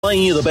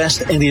Playing you the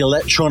best in the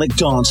electronic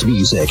dance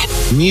music,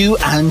 new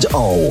and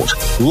old,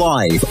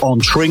 live on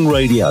Tring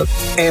Radio,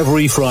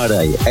 every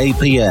Friday, 8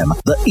 p.m,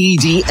 the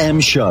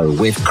EDM Show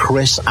with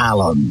Chris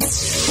Allen.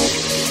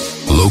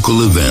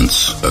 Local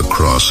events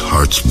across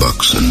hearts,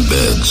 bucks and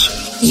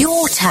beds.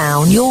 Your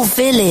town, your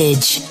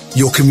village.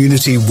 Your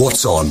community,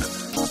 what's on?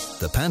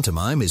 The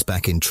pantomime is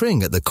back in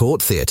Tring at the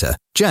Court Theatre.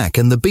 Jack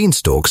and the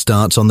Beanstalk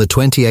starts on the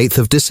 28th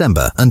of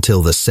December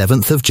until the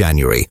 7th of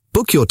January.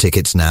 Book your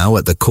tickets now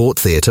at the Court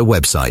Theatre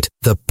website.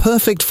 The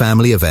perfect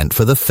family event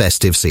for the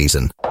festive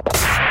season.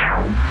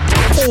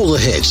 All the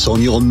hits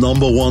on your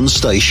number one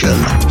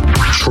station,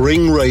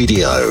 Tring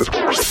Radio.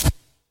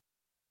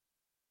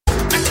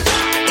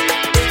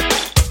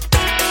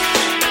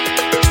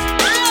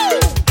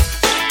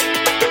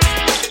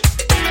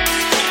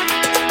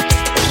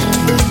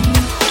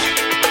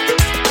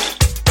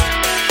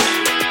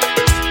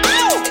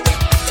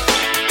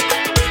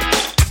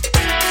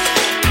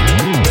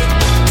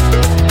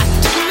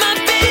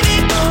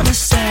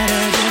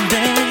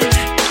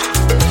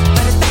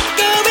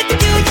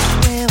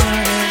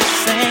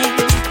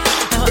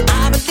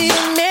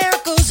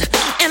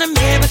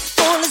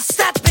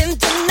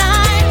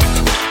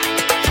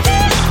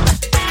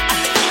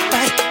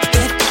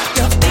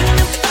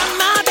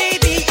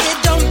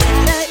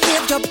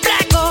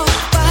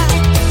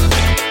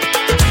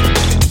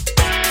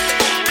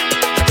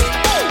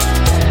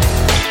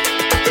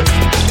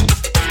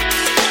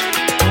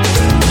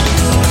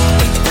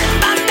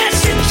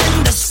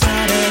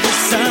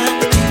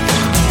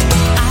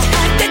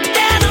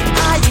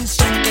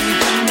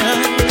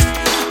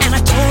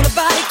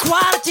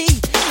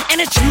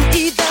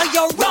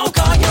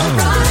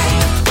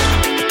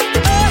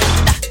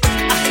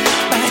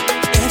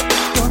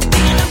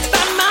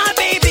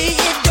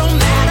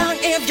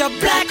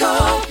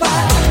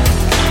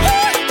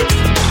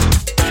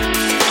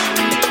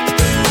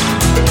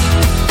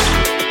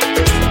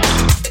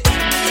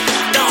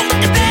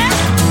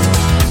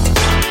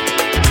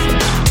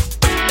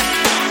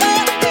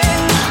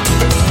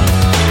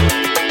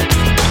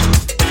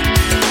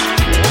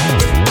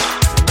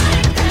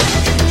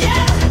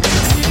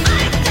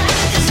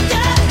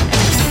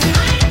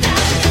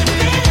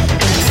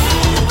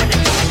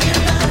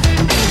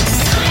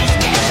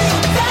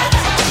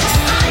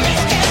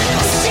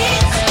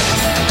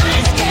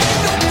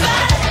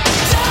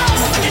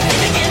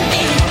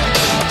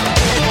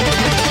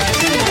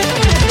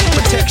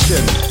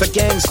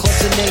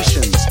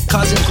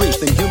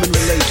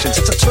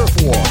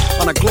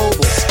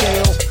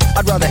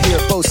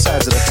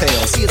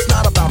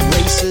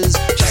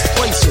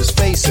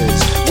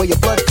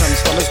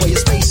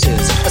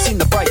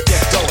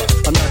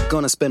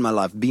 Spend my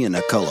life being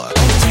a color.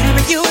 Tell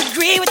me you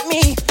agree with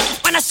me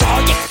when I saw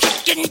you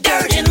kicking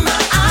dirt in my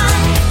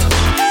eye.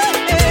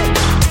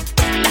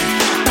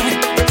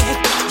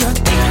 You're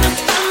thinking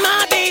about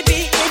my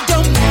baby. It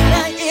don't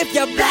matter if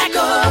you're black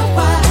or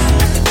white.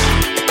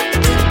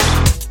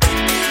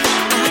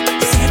 I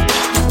said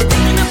you're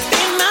thinking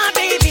about my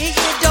baby.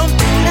 It don't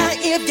matter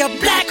if you're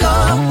black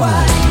or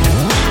white.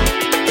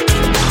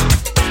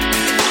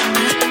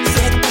 I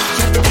said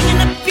you're thinking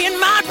of being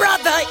my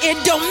brother. It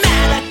don't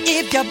matter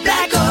if you're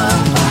black or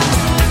white.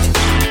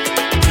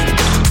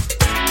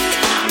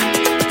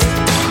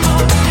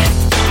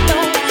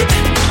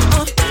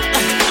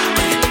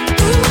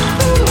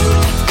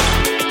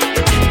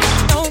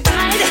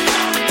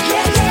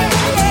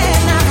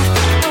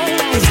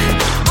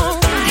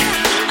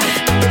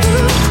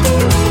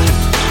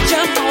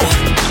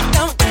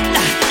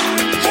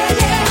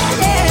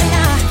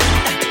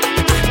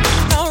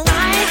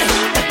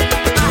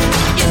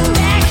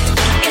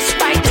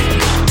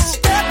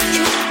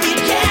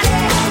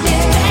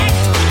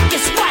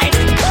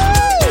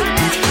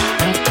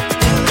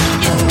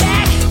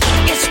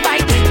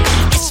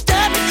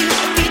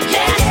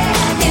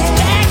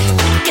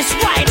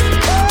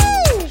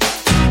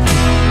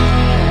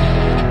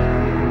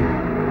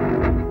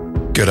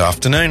 Good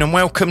afternoon and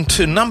welcome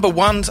to Number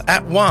Ones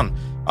at One.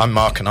 I'm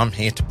Mark and I'm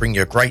here to bring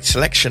you a great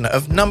selection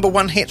of number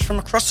one hits from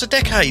across the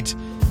decades.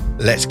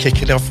 Let's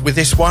kick it off with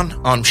this one.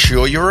 I'm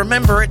sure you'll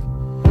remember it.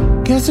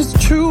 Guess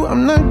it's true,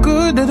 I'm not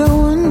good at a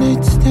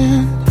one-night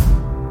stand,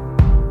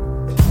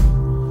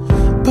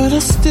 but I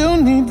still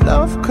need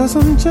love cause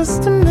I'm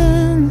just a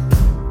man.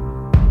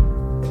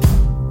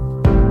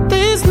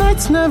 These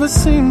nights never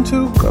seem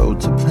to go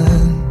to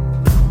plan.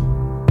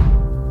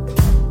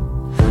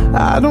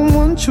 I don't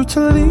want you to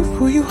leave,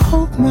 will you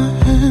hold my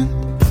hand?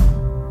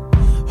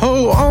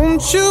 Oh,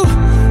 won't you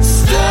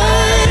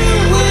stay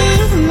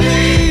with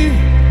me?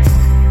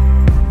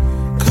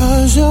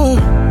 Cause you're all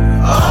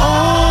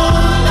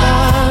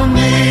I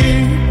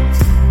need.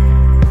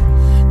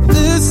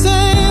 This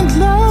ain't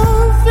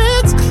love,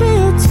 it's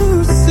clear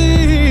to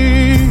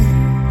see.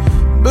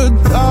 But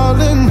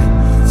darling,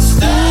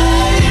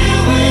 stay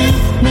with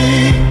me.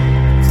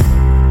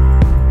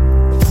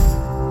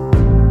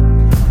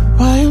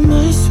 Why am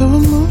I so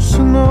emotional?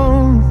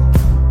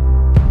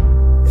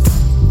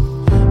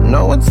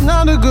 No, it's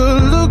not a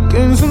good look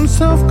and some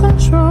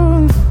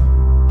self-control.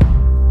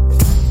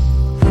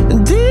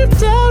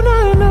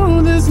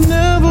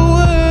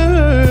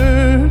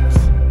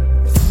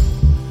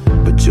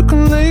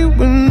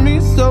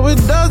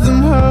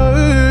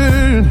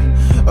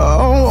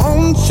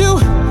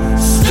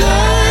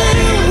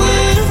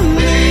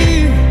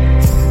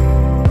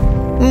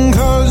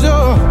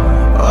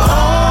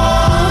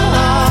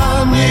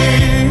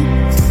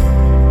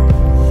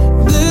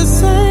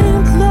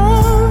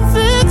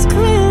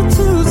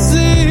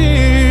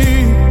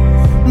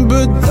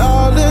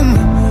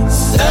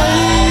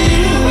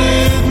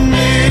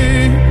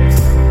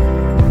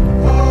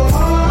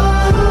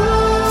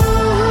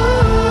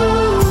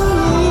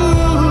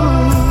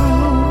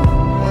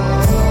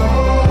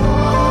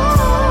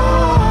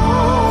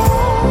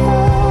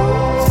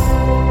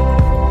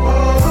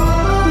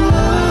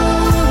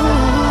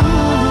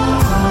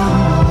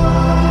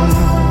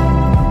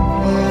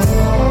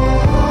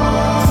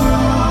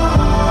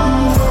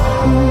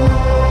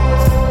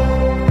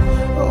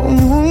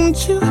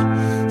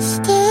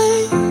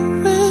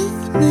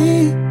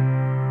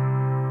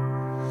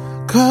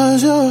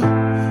 'cause you're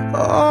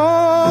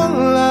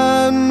all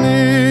I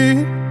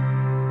need.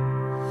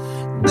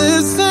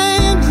 This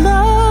ain't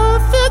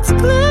love, it's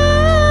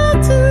clear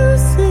to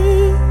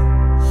see,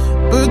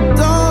 but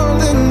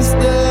darling,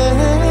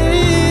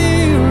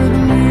 stay with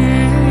me.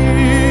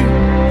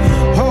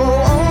 Oh,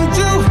 won't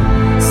you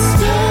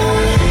stay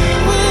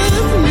with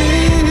me?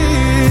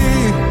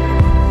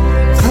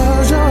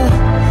 'Cause you're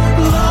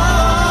all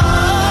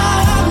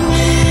I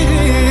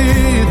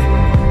need.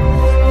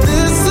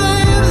 This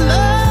ain't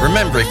love.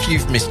 Remember, if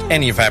you've missed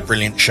any of our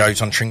brilliant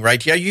shows on Tring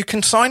Radio, you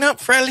can sign up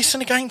for our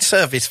Listen Again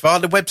service via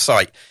the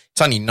website.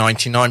 It's only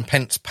 99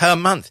 pence per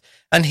month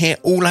and hear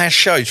all our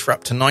shows for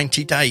up to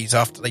 90 days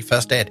after they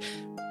first aired.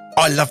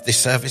 I love this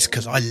service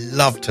because I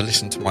love to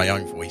listen to my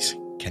own voice.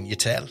 Can you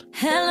tell?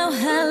 Hello,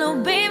 hello,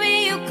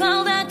 baby, you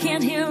called, I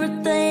can't hear a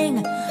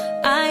thing.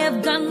 I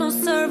have got no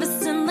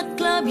service in the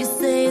club, you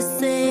say.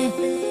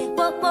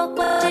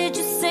 What did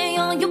you say?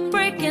 Oh, you're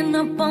breaking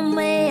up on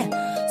me.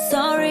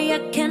 Sorry, I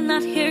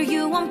cannot hear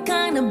you, I'm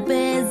kinda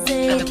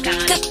busy.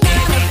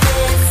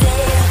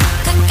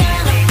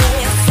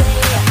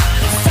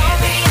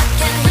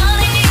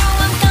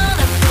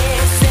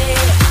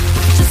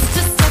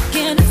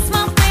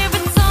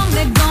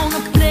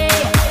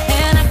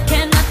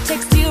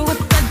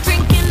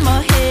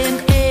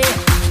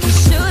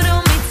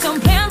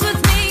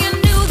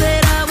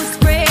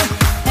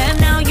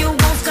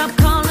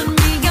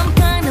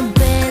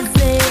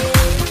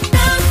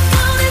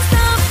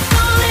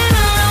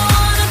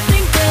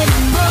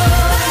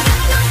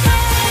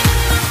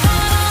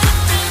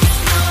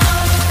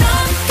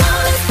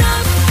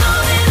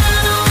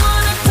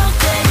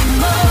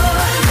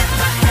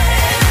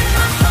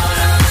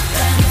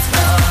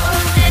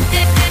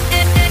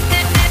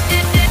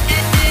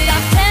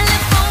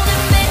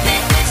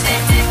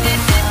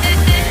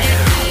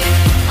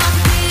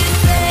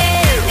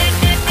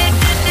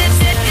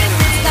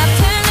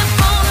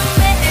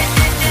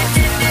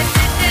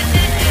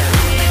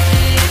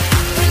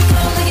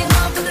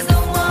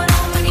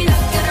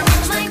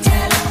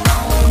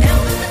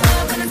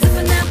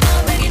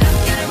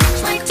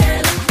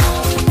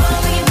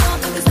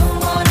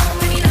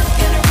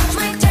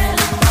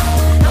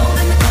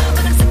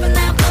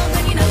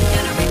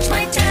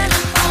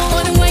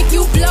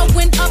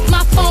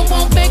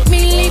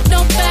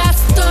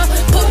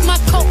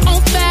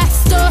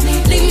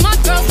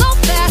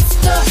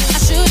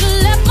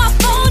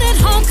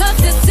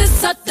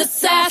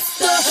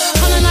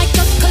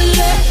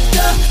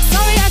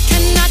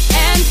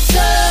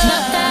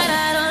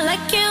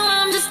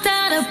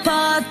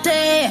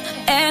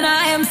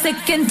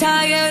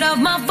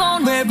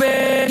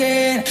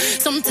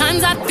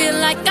 Sometimes I feel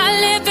like I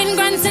live in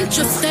Grand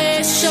Central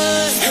Station.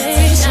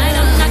 Tonight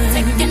I'm not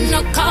taking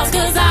no calls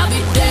 'cause I'll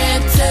be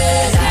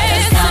dancing.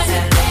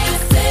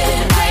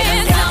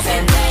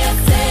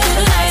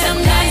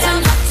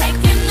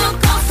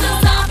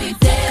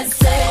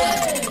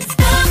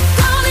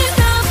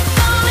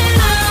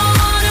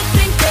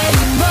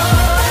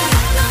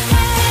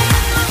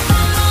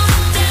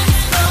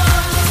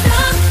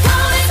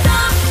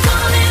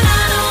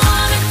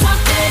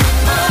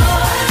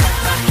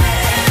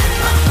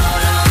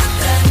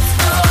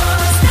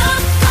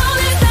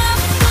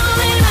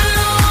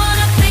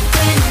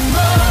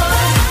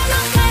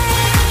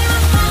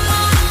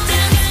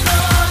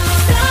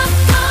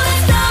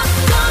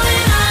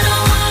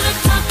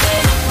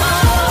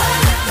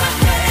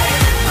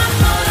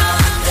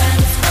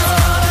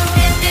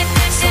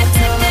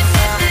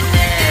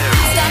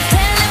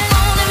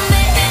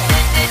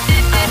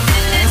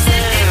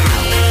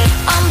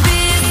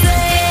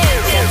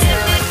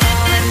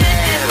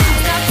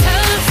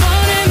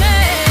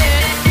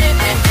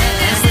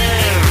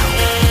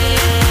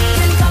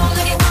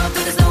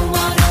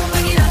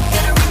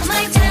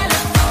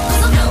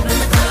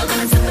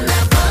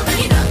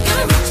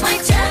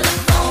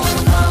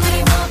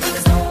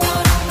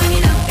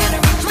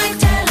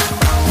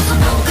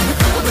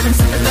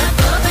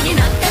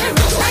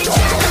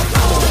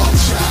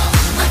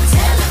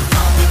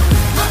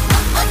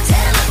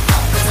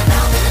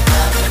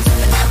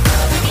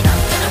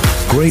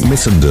 Great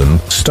Missenden,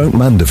 Stoke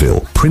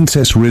Mandeville,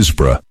 Princess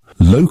Risborough.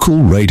 Local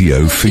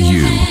radio for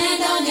you.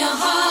 Hand on your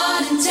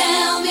heart and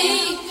tell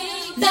me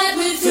that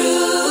we're through.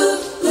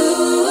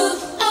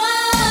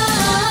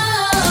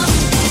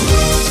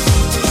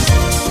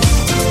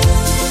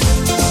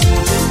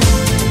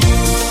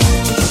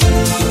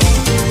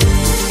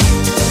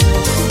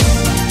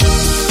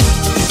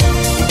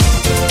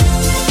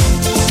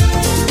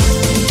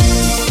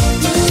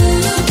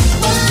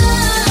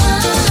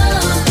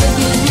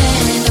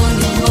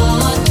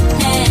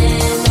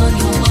 Hand on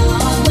your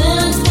heart when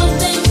I'm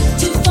something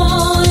to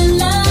fall in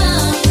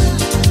love.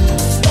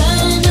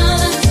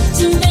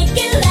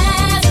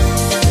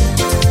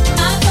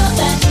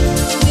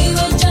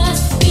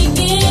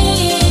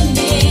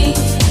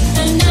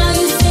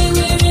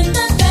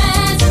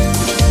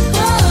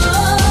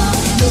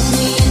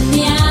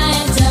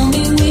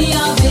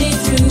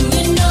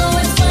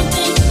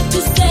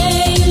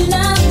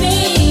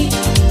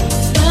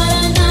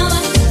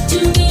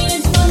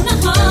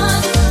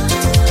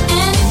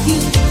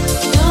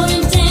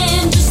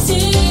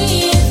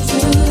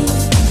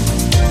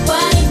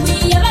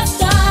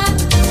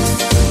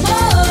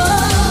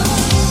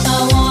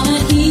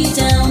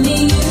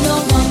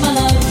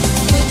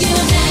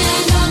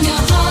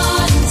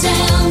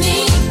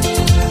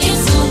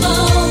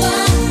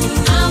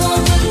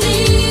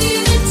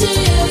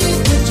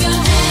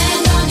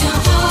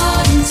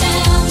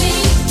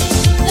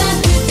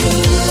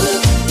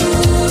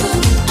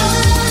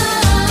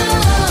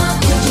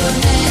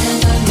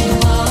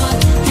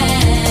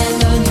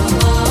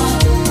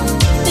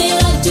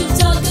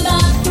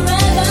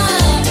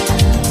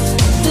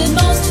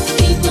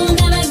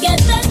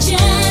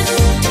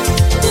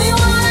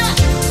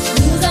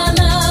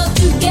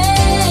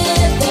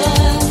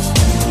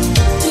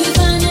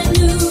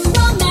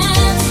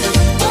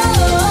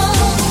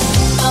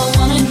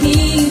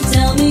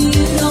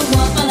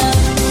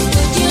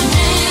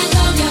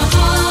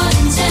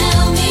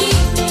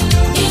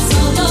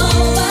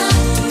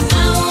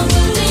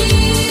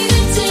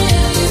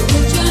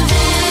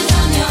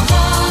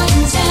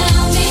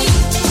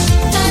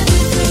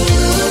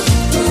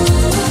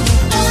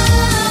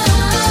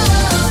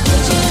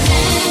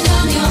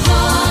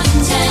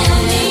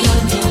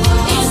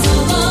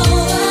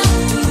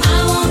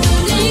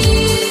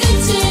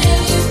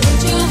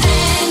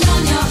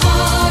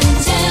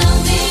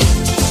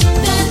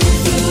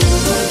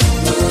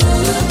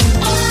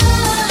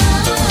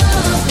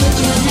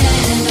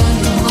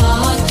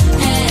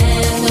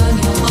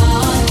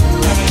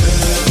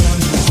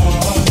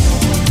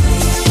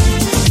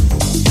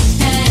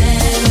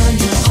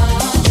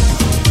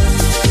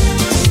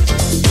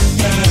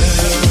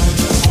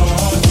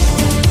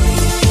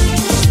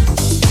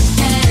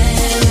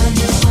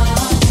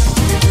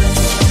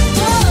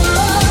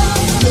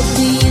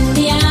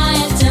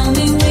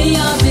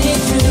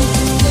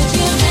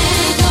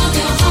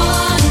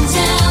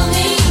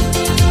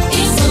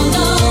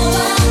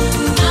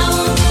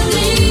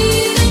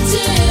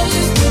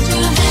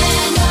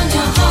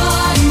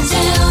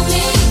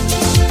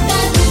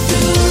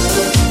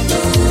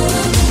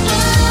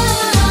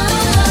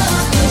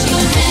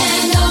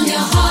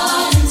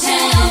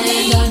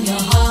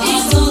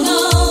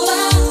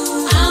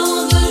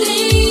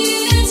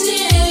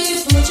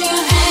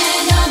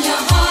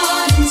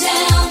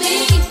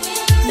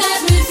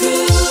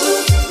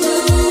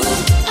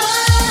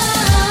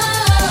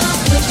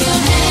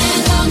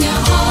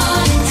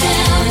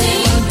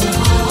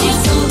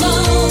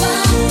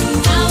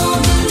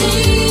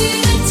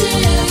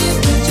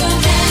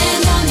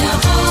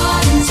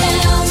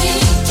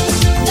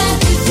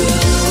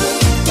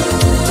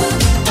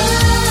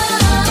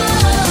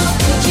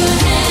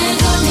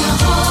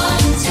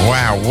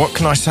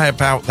 can I say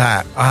about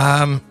that?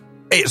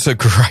 It's a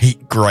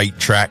great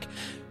track.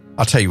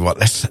 I'll tell you what,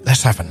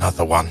 let's have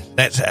another one.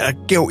 Let's a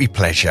guilty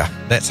pleasure.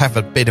 Let's have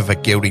a bit of a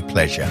guilty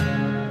pleasure.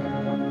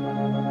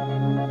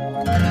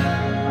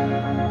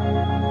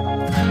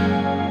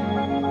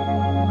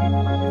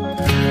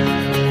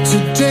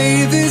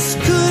 Today this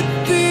could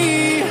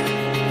be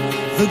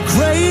the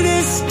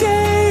greatest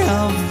day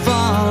of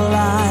our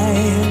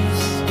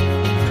lives.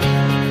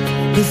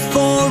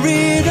 Before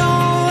it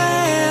all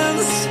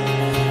ends,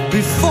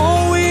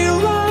 before we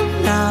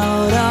run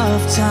out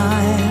of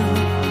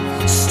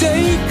time,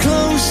 stay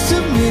close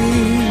to me.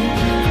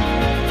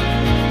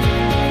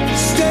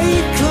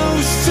 Stay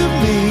close to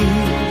me.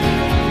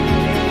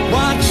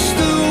 Watch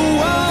the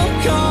world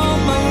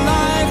come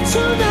alive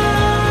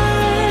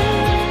tonight.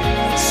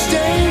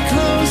 Stay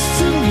close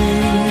to me.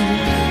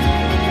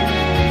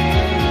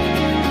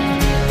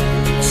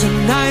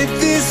 Tonight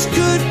this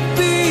could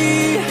be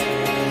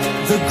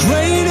the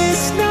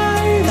greatest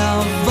night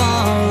of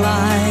our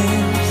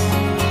lives.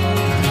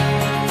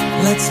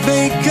 Let's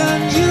make a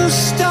new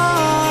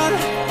start.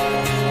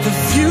 The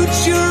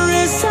future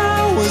is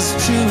ours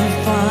to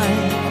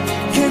find.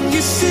 Can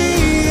you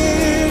see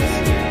it?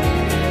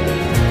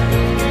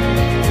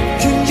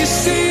 Can you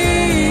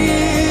see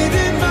it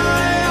in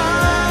my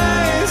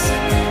eyes?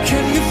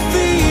 Can you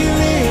feel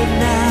it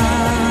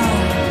now?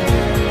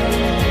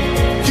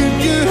 Can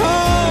you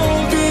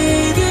hold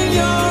it in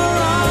your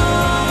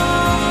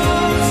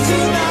arms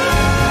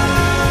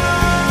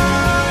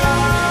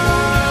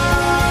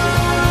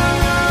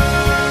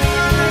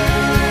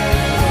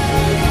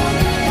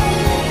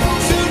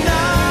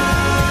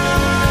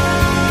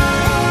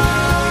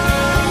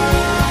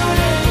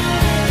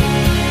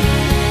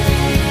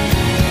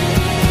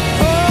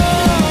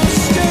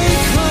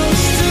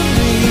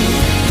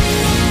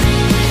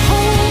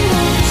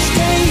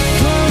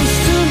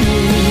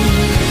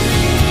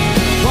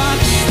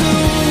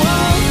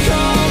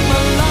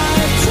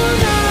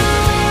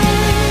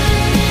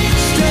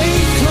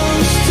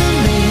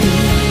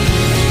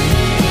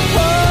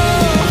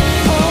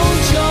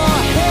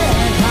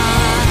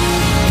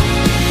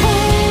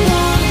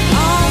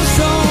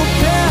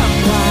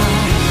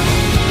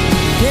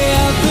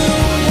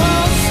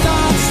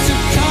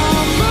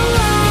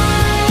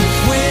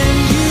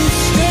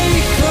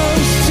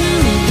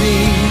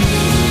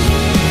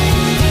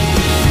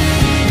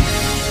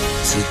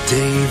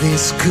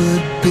this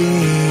could be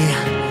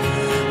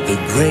the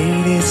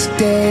greatest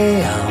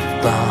day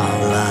of our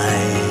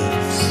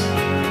lives.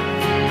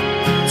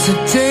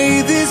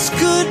 Today this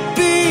could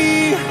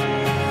be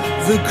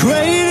the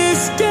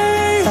greatest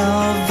day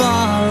of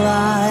our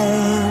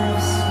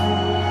lives.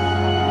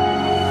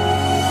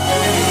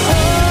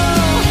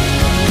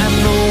 And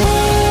the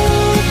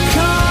world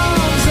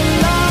comes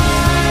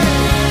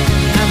alive.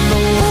 And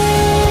the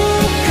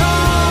world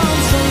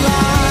comes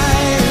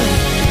alive.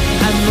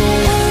 And the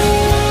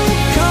world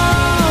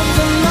comes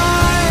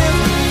alive.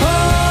 Oh,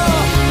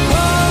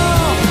 oh,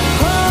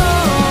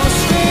 oh,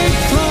 stay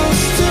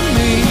close to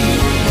me.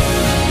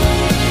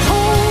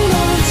 Hold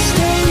on,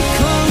 stay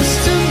close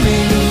to me.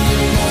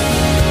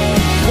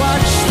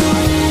 Watch the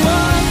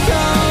world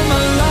come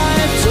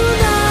alive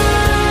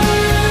tonight.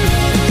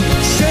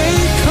 Stay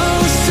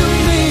close to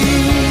me.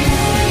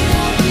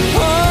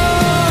 Oh,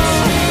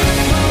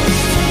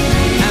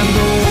 and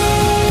the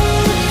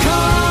world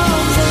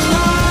comes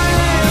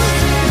alive.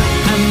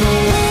 And the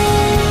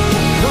world,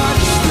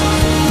 watch the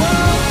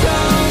world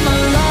come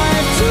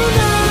alive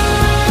tonight.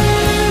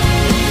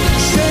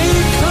 Stay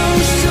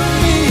close to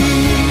me.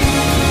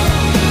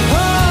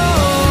 Oh.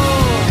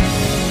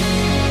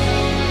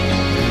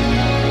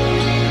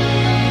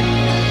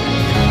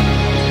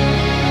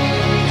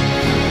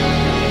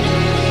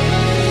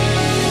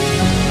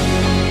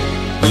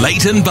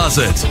 Leighton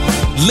Buzzard,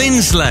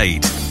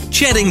 Linslade,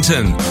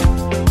 Cheddington.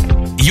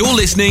 You're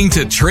listening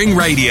to Tring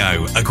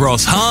Radio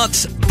across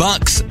Hearts,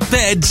 Bucks,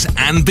 Beds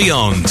and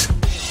beyond.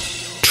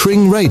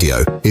 Tring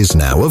Radio is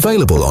now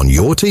available on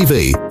your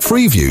TV,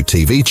 Freeview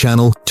TV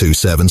channel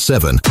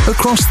 277,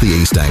 across the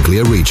East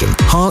Anglia region.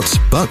 Hearts,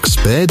 Bucks,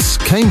 Beds,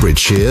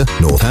 Cambridgeshire,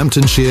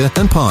 Northamptonshire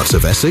and parts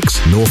of Essex,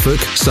 Norfolk,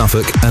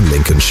 Suffolk and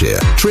Lincolnshire.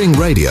 Tring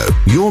Radio,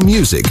 your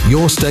music,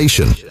 your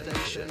station.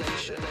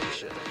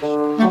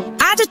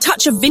 Add a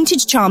touch of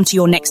vintage charm to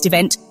your next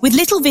event with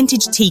Little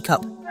Vintage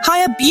Teacup.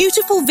 Hire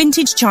beautiful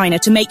vintage china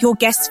to make your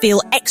guests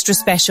feel extra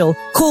special.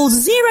 Call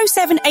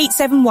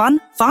 07871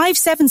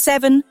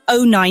 577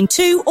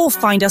 092 or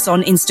find us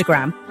on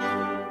Instagram.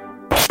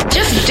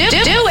 Just do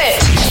it.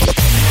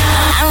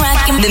 I'm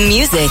rocking the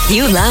music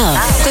you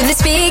love. To the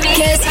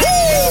speakers.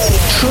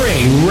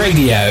 Tring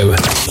Radio.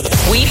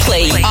 We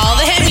play all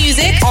the hit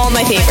music, all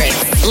my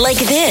favorites. Like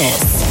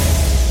this.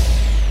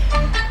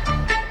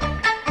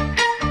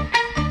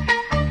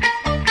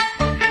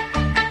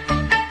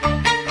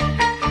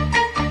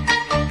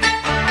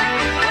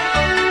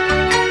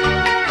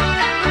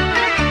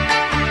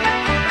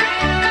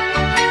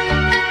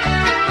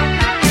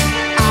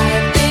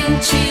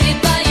 Cheated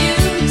by you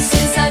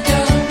since I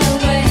don't know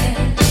when.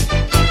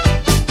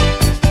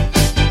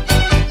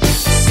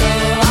 So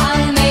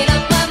I made up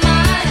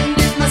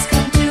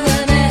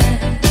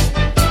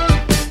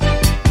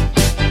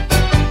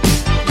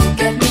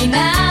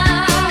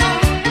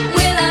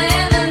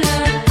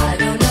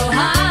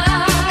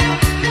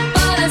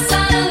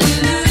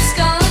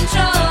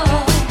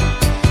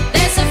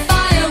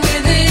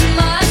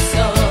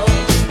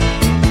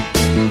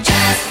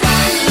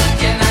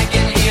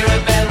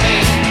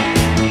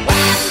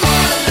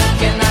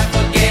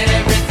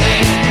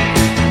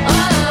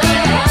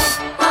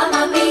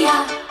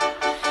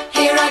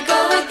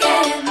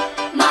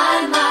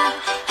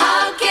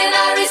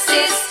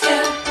resist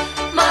you?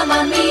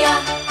 Mamma mia,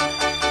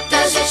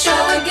 does it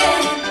show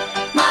again?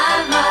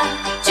 My,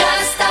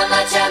 just how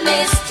much I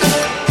missed you.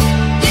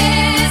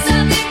 Yes,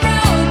 I've been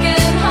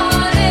broken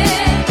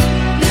hearted,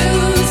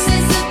 blue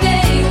since the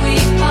day we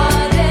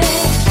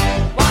parted.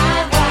 Why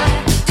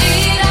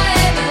did I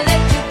ever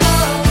let you go?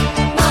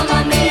 Mamma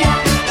mia,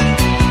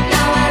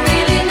 now I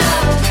really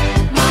know.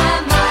 My,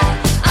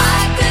 I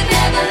could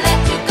never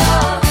let you go.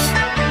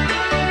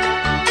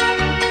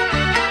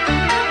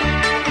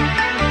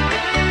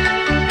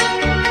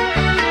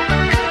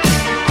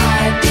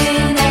 I've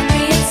been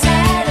angry and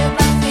sad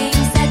about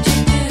things that you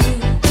do.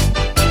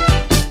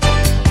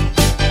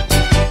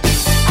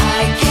 I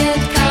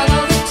can't count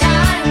all the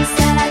times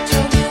that I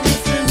told you we're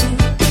through.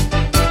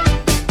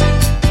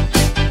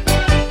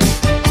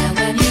 And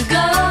when you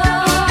go,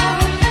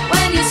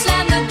 when you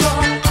slam the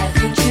door, I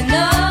think you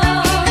know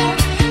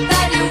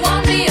that you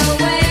won't be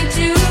away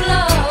too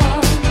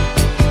long.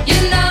 You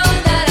know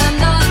that I'm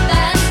not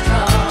that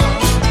strong.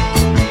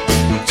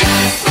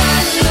 Just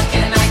one look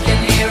and I can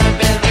hear a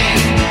bell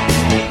ring.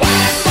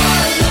 One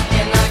more look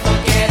and I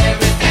forget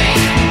everything.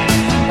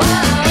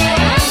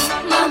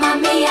 Whoa, Mamma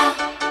mia,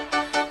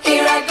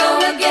 here I go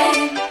again.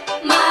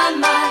 My,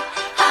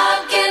 how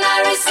can I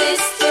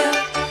resist you?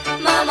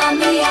 Mamma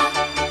mia,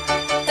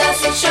 does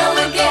it show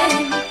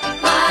again?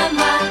 My,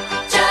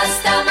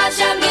 just how much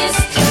I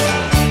missed you.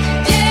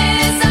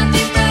 Yes, I've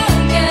been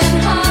broken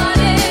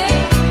hearted,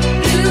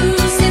 blue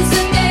since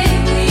the day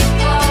we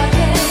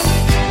parted.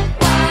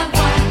 Why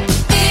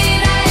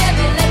did I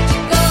ever let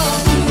you go?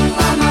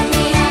 Mamma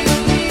mia,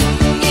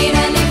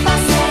 even if I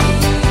say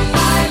I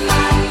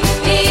might,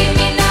 leave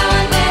me now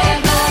and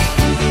never.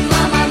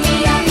 Mamma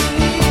mia,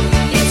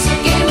 it's a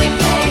game we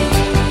play.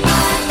 My,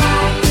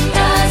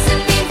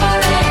 doesn't mean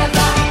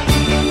forever.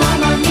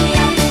 Mamma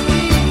mia,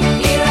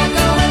 here I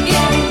go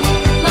again.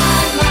 My,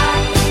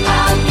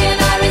 how can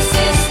I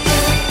resist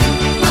you?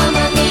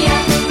 Mamma mia,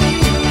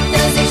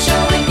 does it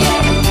show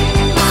again?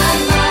 My,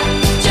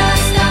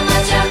 just how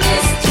much I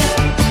missed you.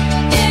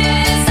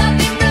 Yes, I've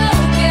been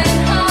broken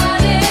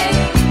hearted,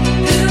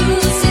 blue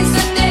since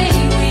the day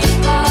we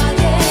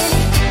parted.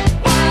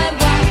 Why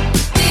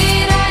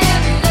did I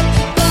ever let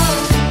you go?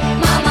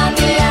 Mamma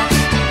mia,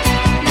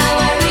 now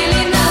I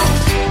really know.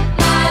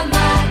 My,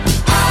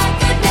 I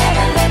could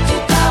never let you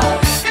go.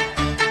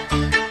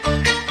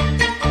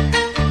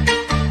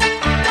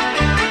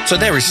 So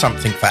there is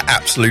something for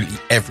absolutely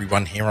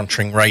everyone here on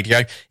Tring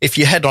Radio. If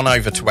you head on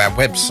over to our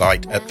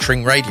website at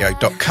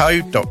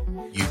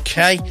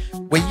tringradio.co.uk,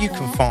 where you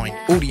can find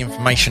all the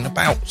information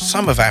about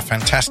some of our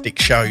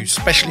fantastic shows,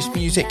 specialist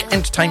music,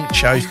 entertainment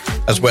shows,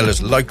 as well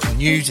as local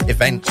news,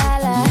 events,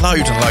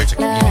 loads and loads of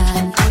community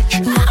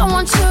information. I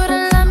want you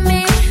to love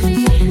me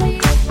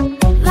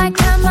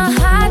like I'm a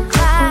hot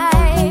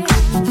guy.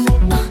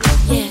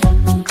 Yeah.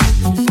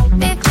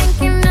 Be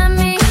thinking of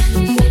me,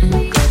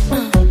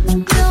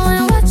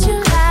 doing what you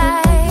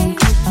like.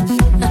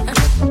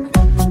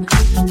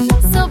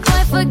 So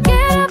boy,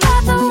 forget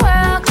about the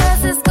world,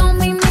 'cause it's gonna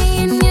be me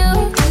and you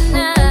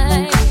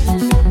tonight.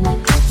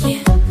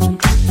 Yeah.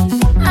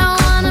 I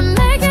wanna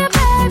make you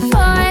beg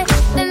for it,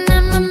 then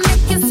I'ma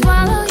make you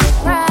swallow your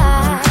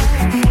pride.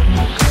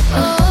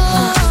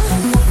 Oh,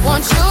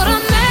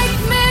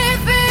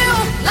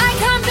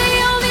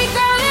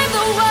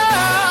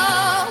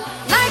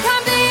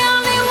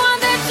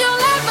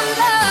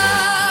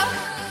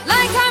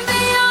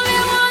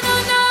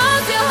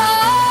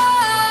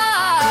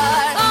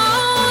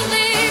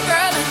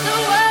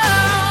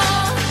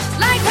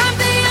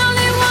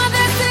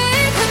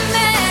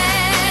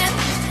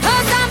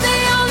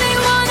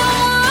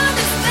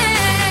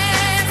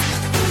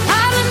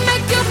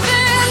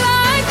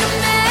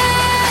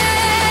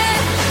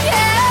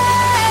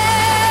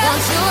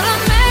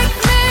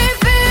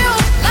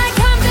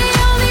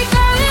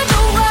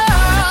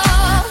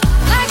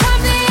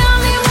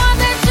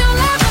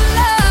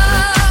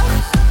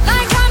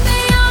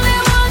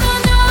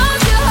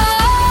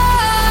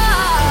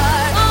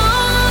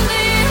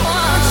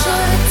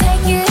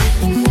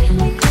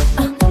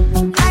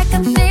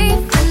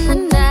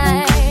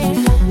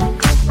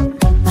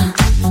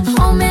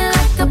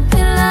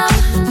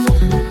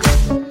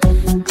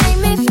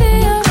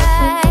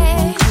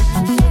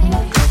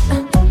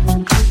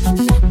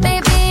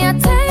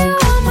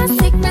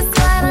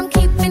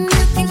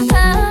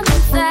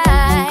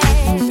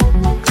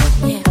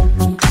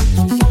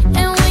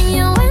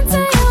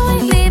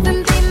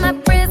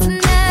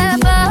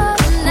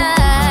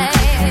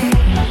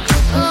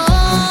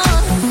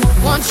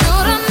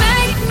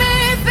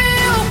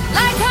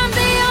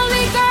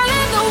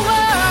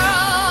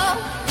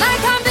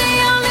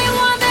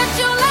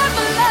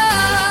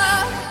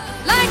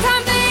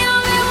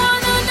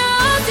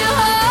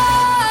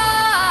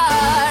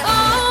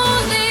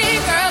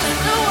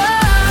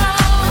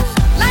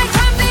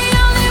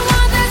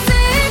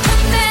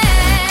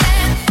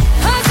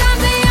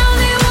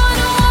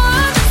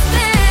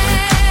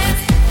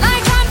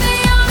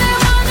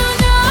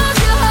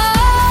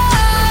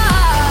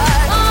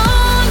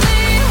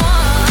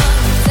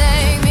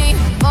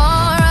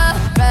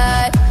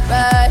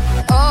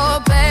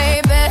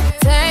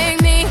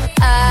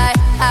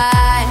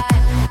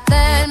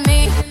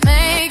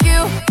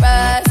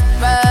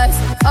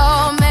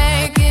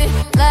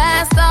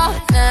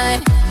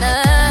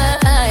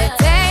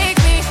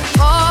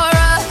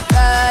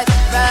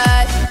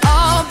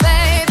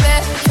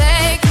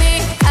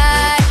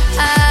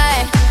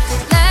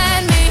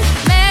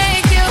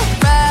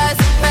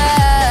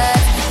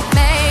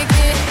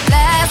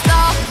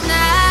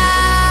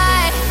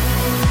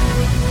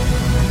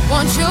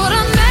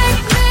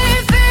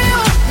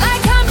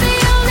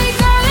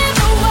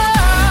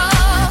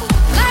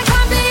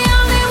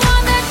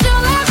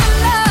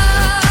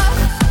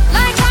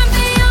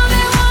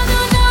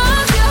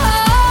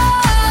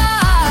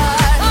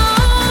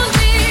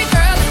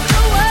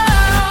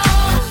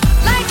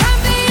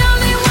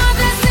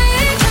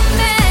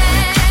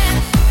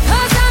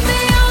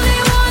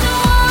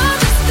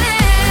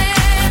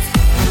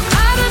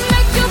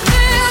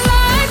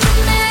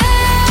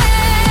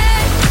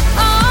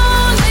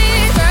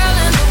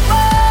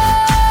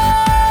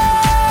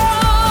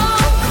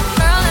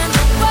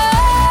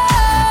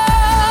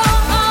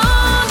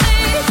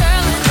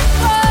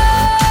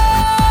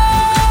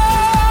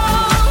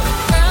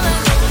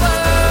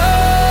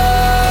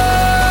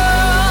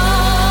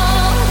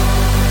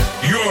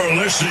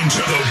 listening to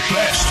the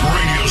best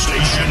radio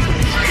station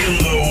in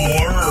the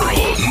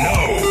world. No,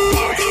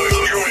 the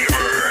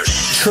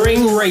universe.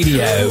 Tring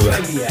Radio.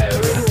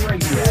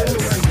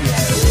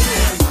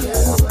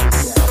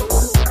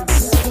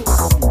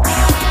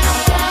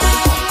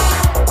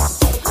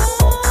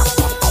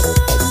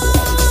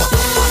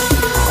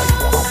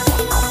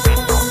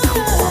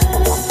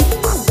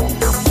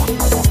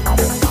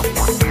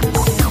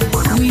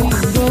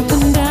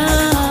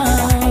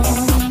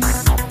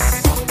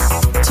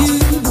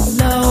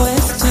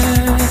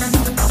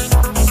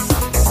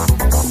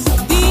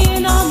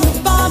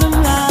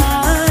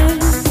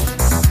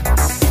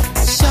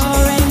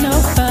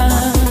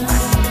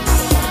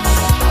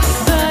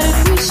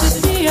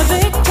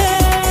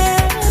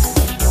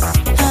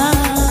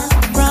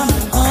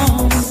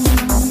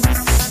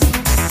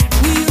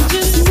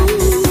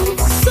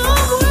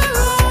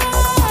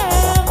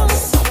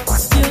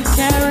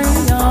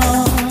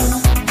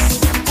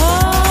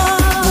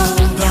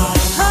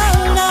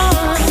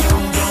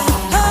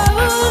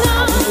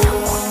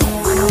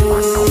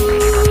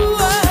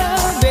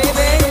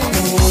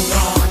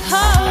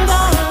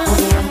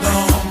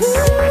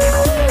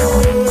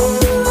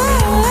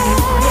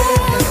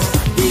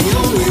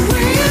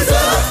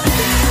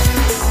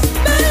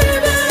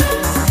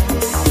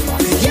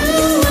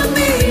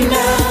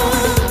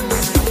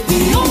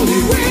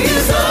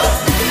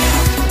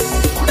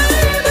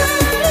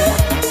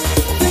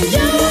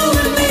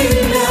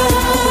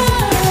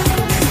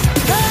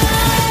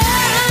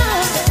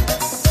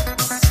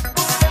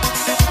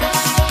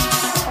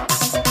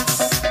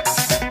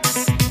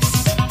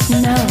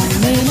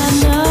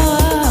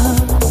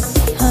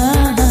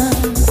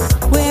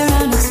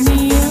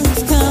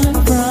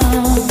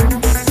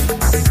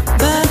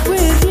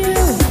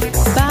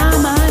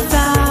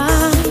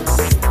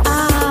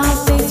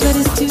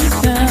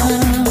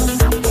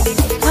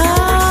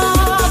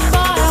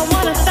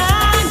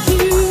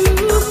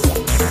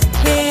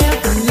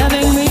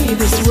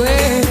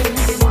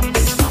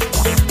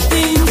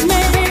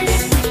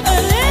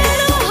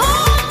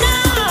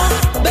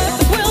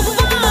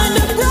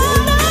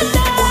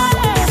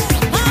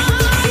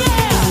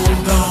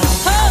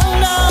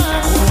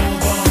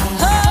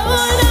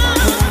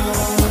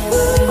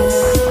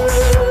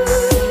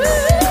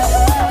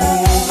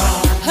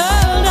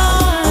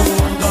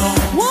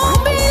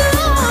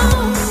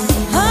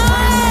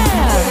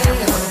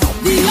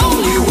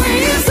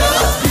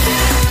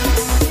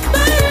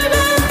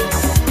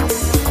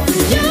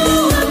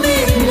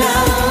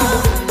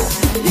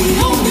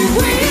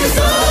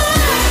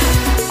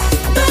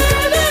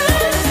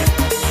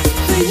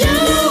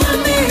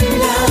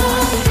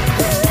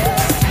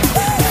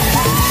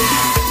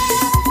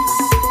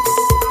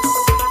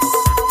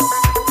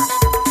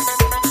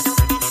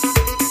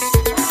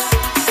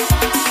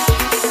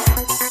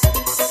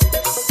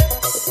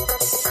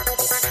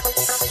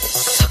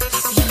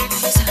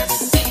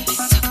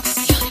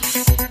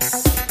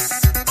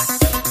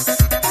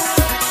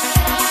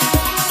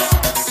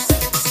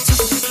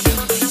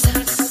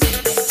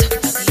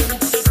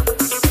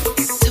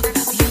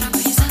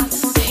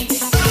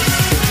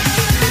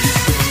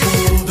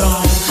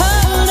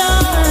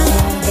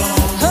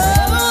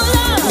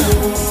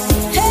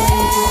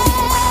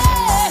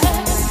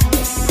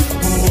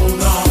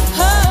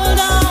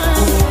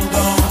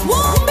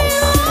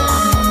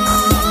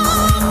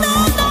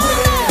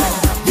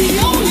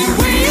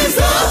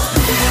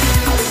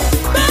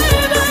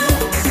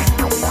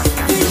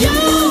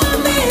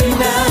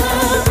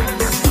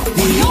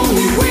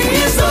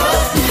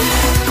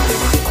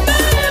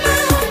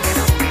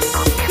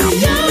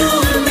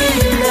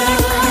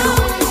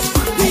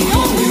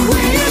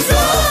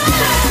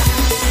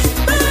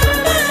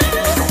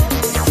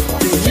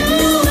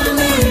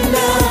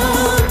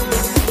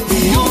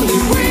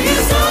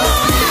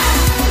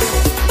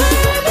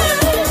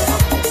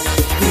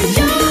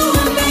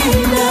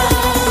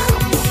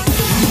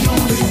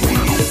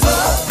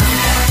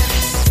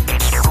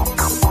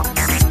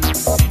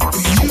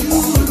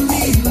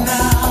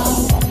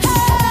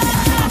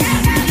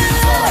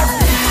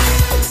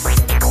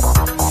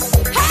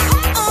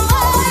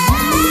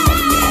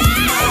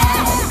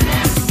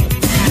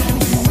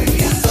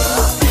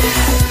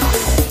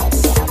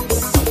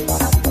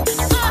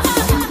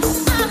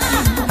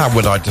 How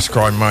would I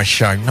describe my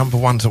show? Number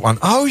ones at 1.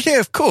 Oh, yeah,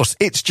 of course.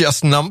 It's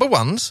just number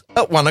ones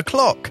at 1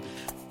 o'clock.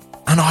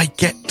 And I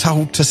get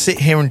told to sit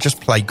here and just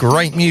play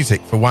great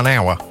music for 1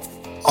 hour.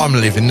 I'm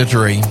living the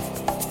dream.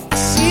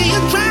 See you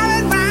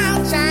driving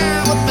round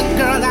town with the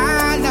girl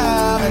I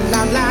love, and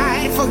I'm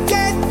like,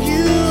 forget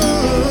you.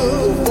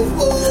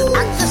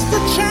 I guess the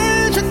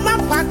change in my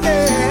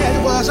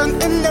pocket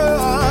wasn't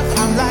enough.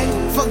 I'm like,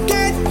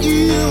 forget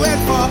you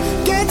and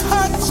forget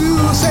her too.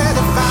 Said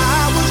if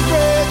I was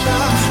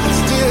richer, I'd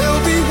still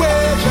be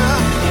richer.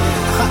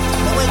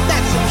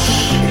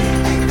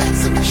 Ain't that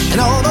some shit?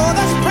 And although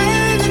that's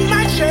pain in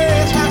my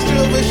chest, I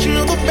still wish you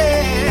the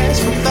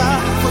best. From the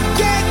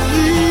forget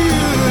you.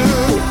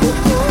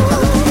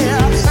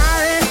 Yeah, I'm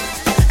sorry,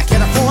 I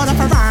can't afford a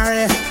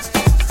Ferrari,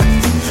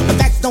 but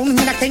that don't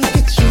mean I can't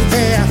get you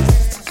there.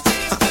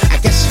 I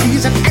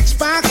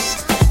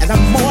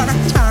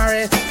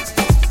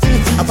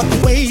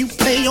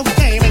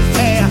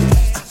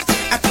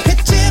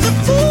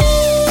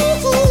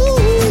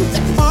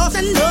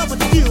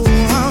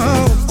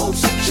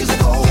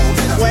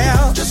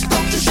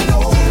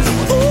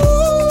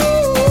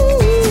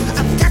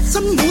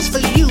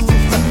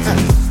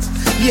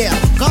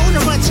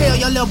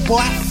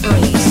boy.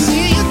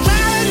 See you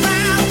driving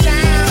round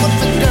town with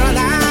the girl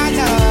I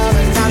love,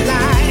 and I'm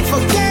like,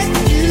 forget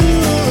you.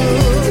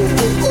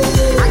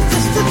 I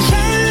guess the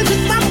change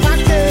in my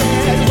pocket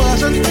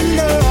wasn't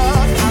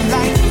enough. I'm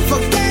like,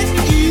 forget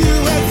you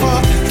and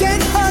forget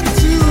her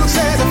too.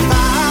 Said if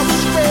I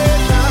was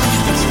richer,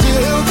 I'd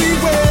still be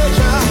with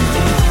ya.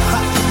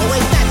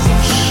 Wait, that's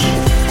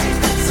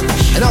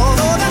and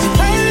although that's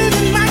pain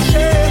in my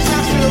chest,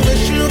 I still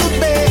wish you the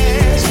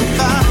best.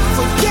 If I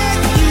forget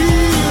you.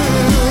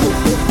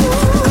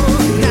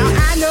 Now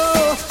I know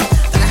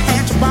that I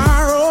had to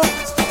borrow,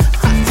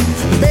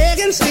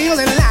 begging,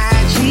 stealing,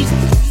 lying, cheat,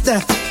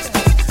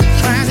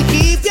 trying to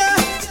keep you,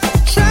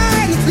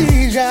 trying to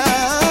please you.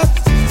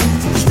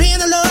 Spend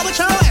the love with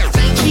your ass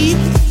ain't cheap.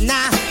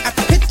 Now I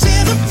pity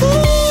the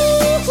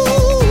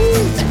fool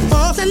that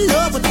falls in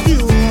love with you.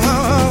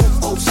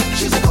 Oh,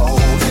 she's a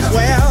gold digger.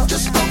 Well,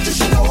 just don't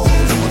you know.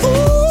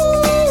 Ooh,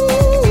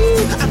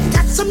 I've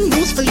got some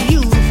news for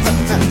you.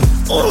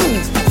 Ooh,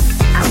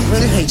 I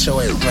really hate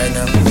your ass right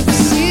now.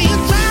 See you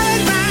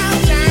driving round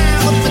town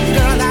with the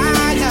girl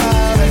I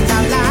love, and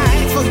I'm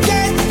like,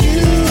 forget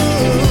you.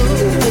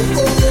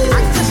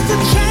 I guess the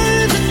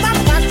change in my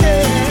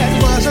pocket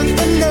wasn't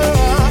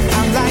enough.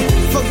 I'm like,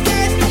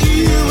 forget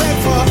you and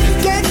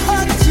forget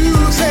her too.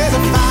 Said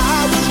if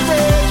I was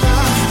richer,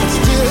 I'd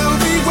still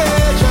be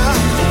with ya.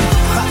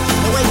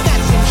 Wait,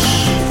 that's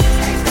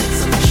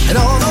and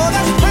although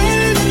that's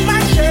pain in my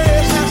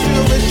chest, I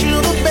still wish you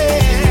the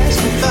best.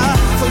 If I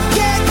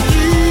forget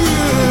you.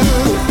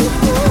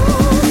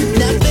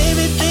 Now,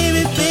 baby,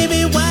 baby, baby,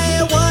 why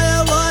you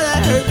wanna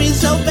hurt me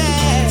so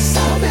bad?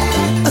 So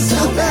bad,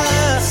 so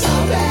bad, so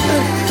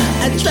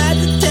bad. I tried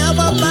to tell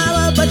my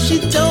mama, but she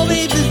told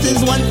me this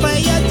is one for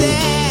your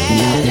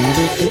dad.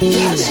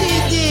 Yeah, she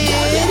did.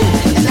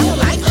 And I was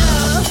like,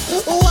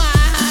 why?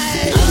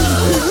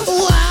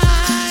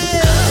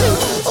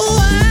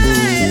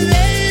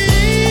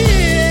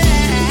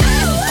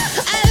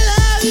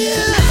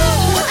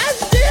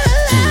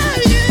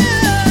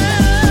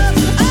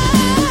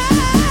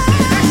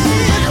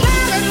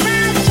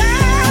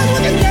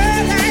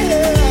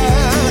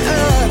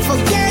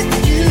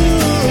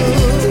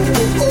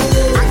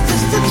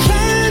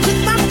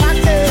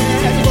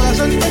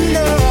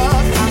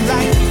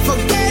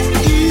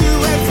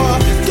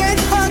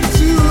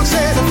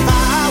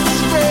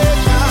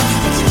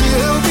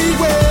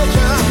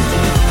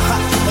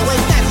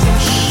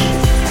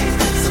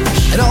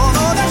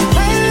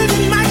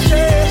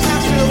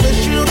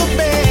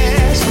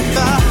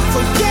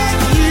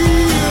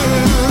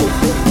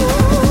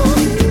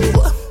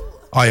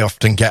 I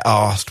often get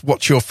asked,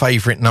 what's your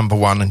favourite number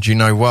one? And do you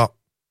know what?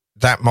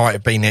 That might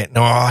have been it.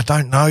 No, I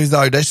don't know,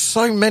 though. There's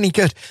so many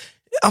good.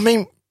 I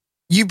mean,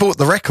 you bought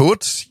the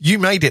records. You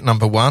made it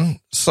number one.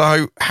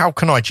 So how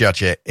can I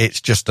judge it?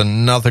 It's just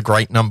another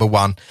great number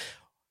one.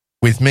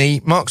 With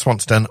me, Mark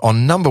Swanston,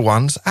 on number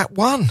ones at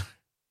 1.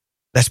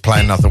 Let's play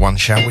another one,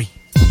 shall we?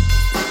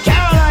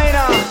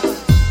 Carolina,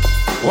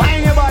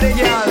 wine your body,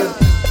 girl.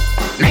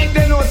 Make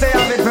them know say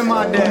I'm it for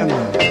my them.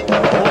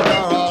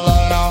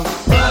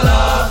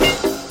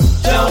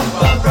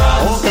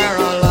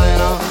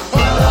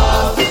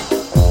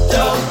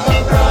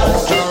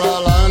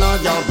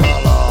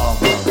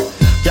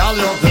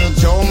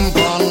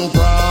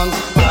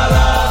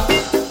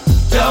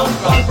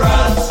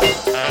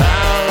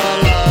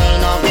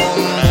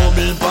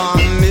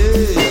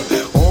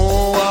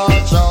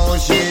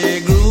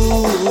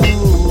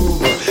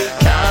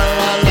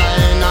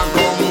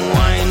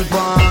 Wine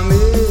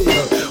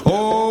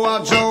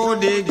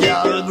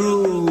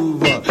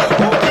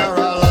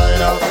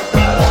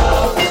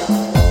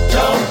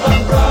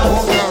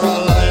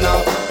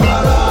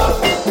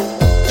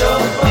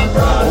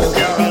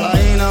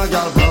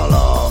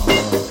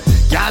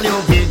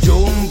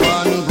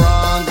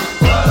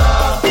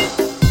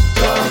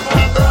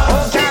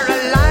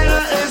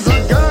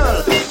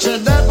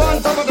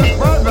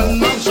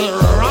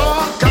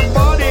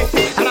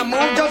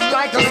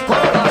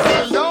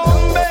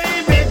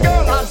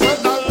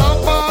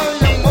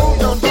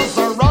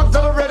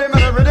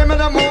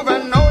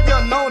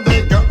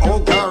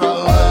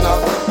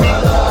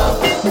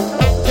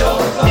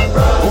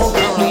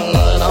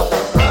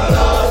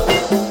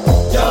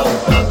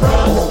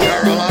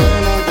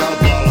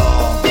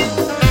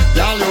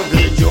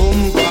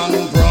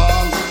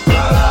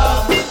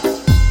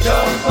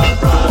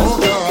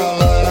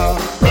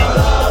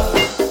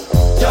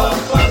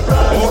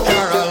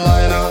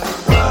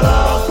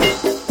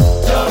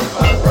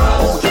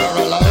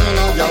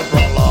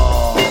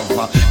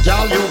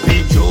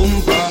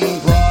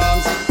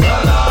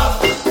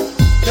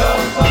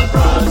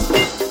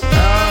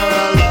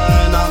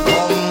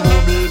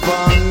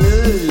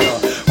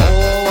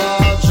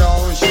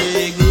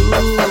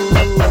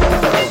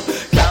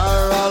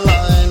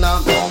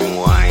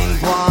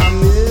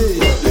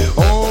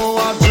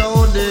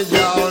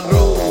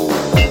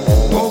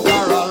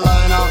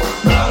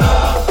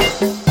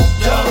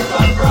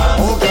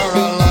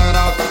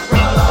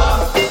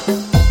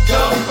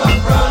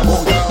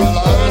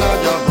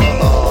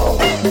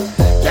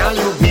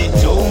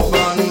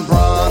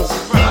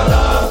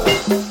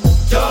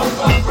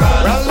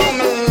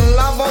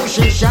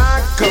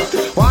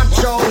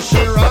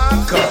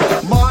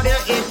Body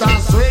it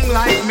a swing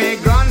like me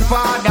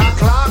grandfather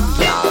clock.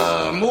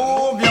 Girl,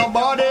 move your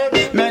body,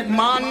 make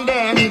man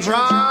them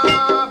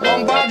drop.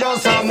 Bumper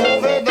just a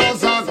move it,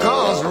 just a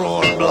cause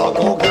roadblock.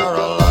 Oh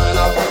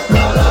Carolina,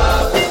 right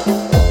up,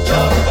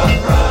 jump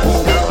and run.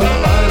 Oh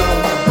Carolina,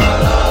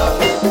 right up,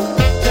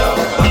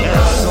 jump and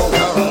run. So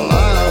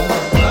Carolina,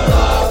 right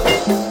up,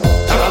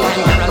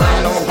 Carolina,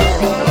 Carolina, oh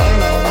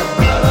Carolina,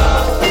 right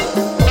up,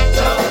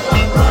 jump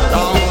and run.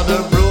 Down the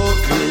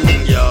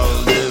Brooklyn girl,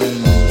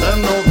 them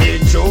no be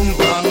jump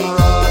and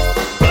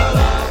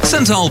run.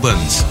 St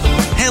Albans,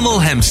 Hemel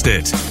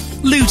Hempstead,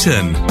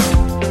 Luton.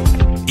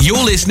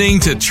 You're listening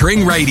to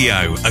Tring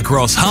Radio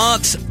across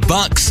Hearts,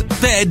 Bucks,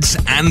 Beds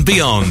and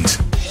beyond.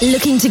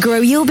 Looking to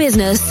grow your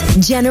business,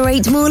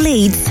 generate more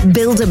leads,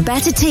 build a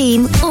better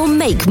team, or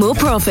make more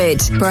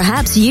profit?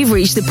 Perhaps you've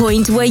reached the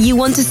point where you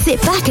want to sit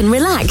back and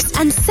relax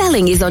and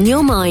selling is on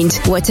your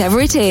mind. Whatever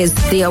it is,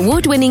 the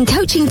award-winning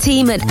coaching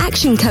team at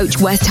Action Coach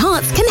West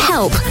Hearts can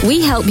help. We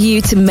help you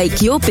to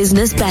make your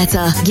business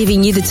better,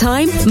 giving you the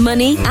time,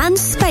 money, and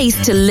space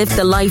to live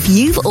the life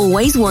you've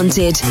always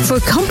wanted. For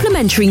a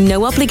complimentary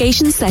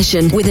no-obligation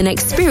session with an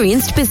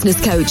experienced business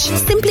coach,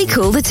 simply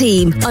call the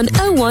team on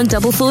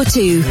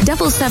 01442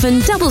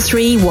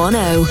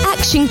 773310.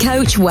 Action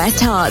Coach West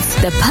Hearts,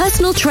 the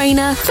personal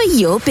trainer for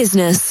your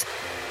business.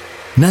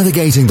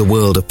 Navigating the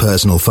world of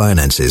personal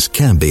finances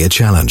can be a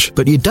challenge,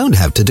 but you don't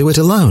have to do it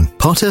alone.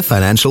 Potter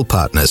Financial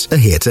Partners are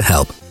here to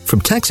help. From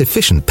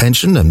tax-efficient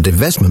pension and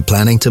investment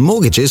planning to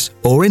mortgages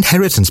or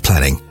inheritance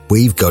planning,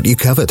 we've got you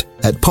covered.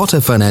 At Potter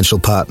Financial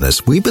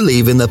Partners, we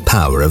believe in the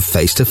power of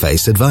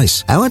face-to-face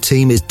advice. Our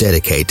team is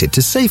dedicated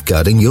to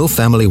safeguarding your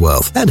family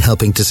wealth and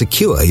helping to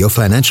secure your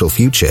financial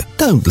future.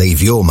 Don't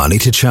leave your money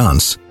to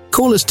chance.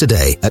 Call us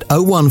today at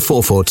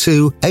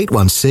 01442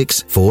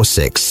 816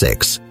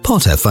 466.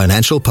 Potter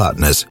Financial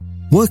Partners.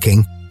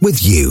 Working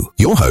with you.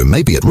 Your home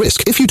may be at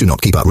risk if you do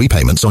not keep up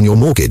repayments on your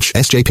mortgage.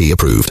 SJP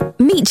approved.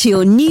 Meet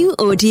your new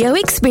audio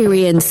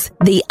experience,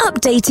 the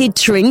updated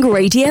Tring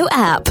Radio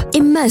app.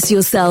 Immerse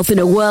yourself in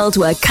a world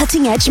where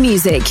cutting-edge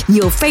music,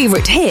 your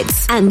favorite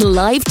hits, and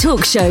live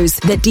talk shows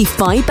that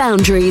defy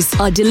boundaries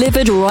are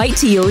delivered right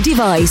to your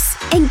device.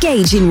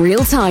 Engage in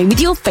real time with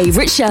your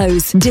favorite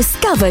shows.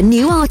 Discover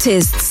new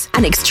artists,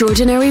 an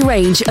extraordinary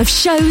range of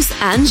shows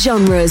and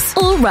genres,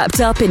 all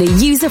wrapped up in a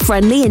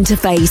user-friendly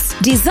interface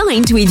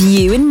designed with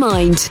you in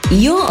mind.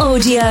 Your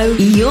audio,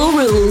 your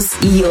rules,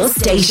 your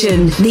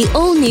station. The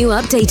all-new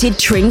updated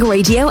Tring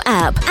Radio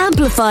app.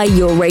 Amplify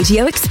your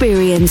radio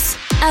experience.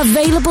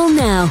 Available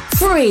now,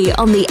 free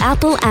on the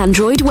Apple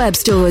Android web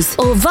stores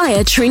or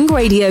via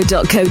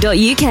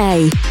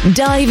tringradio.co.uk.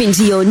 Dive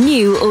into your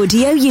new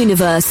audio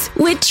universe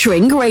with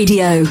Tring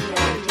Radio.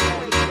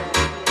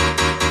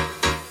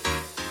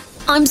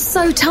 I'm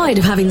so tired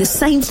of having the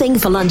same thing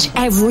for lunch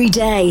every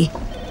day.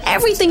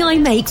 Everything I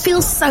make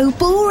feels so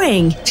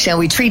boring. Shall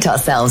we treat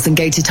ourselves and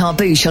go to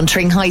Tarbouche on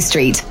Tring High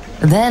Street?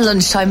 Their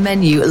lunchtime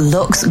menu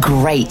looks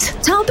great.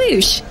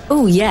 Tarbouche?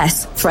 Oh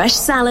yes, fresh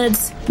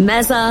salads,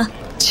 mezza,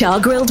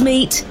 char-grilled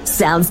meat.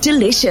 Sounds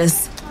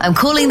delicious. I'm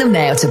calling them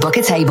now to book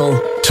a table.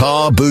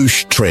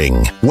 Tarbouche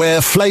Tring,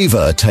 where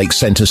flavour takes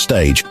centre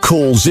stage.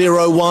 Call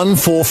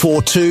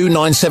 01442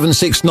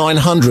 976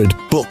 900.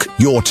 Book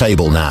your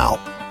table now.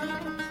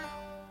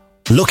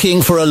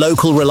 Looking for a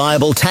local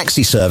reliable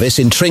taxi service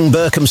in Tring,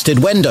 Berkhamsted,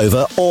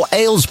 Wendover or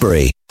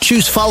Aylesbury?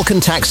 Choose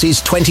Falcon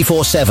Taxis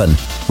 24/7.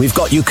 We've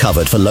got you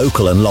covered for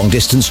local and long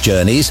distance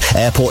journeys,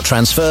 airport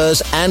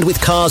transfers, and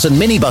with cars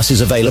and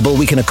minibuses available,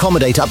 we can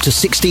accommodate up to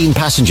 16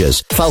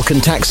 passengers.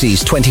 Falcon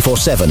Taxis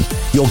 24/7,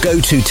 your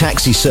go-to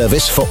taxi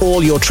service for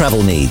all your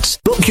travel needs.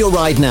 Book your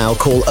ride now.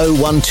 Call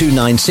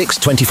 01296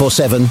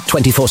 247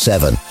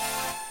 247.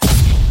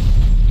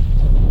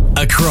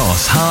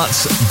 Across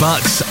Hearts,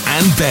 Bucks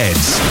and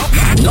Beds.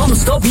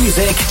 Non-stop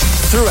music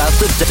throughout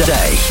the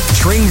day.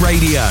 Tring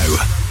Radio.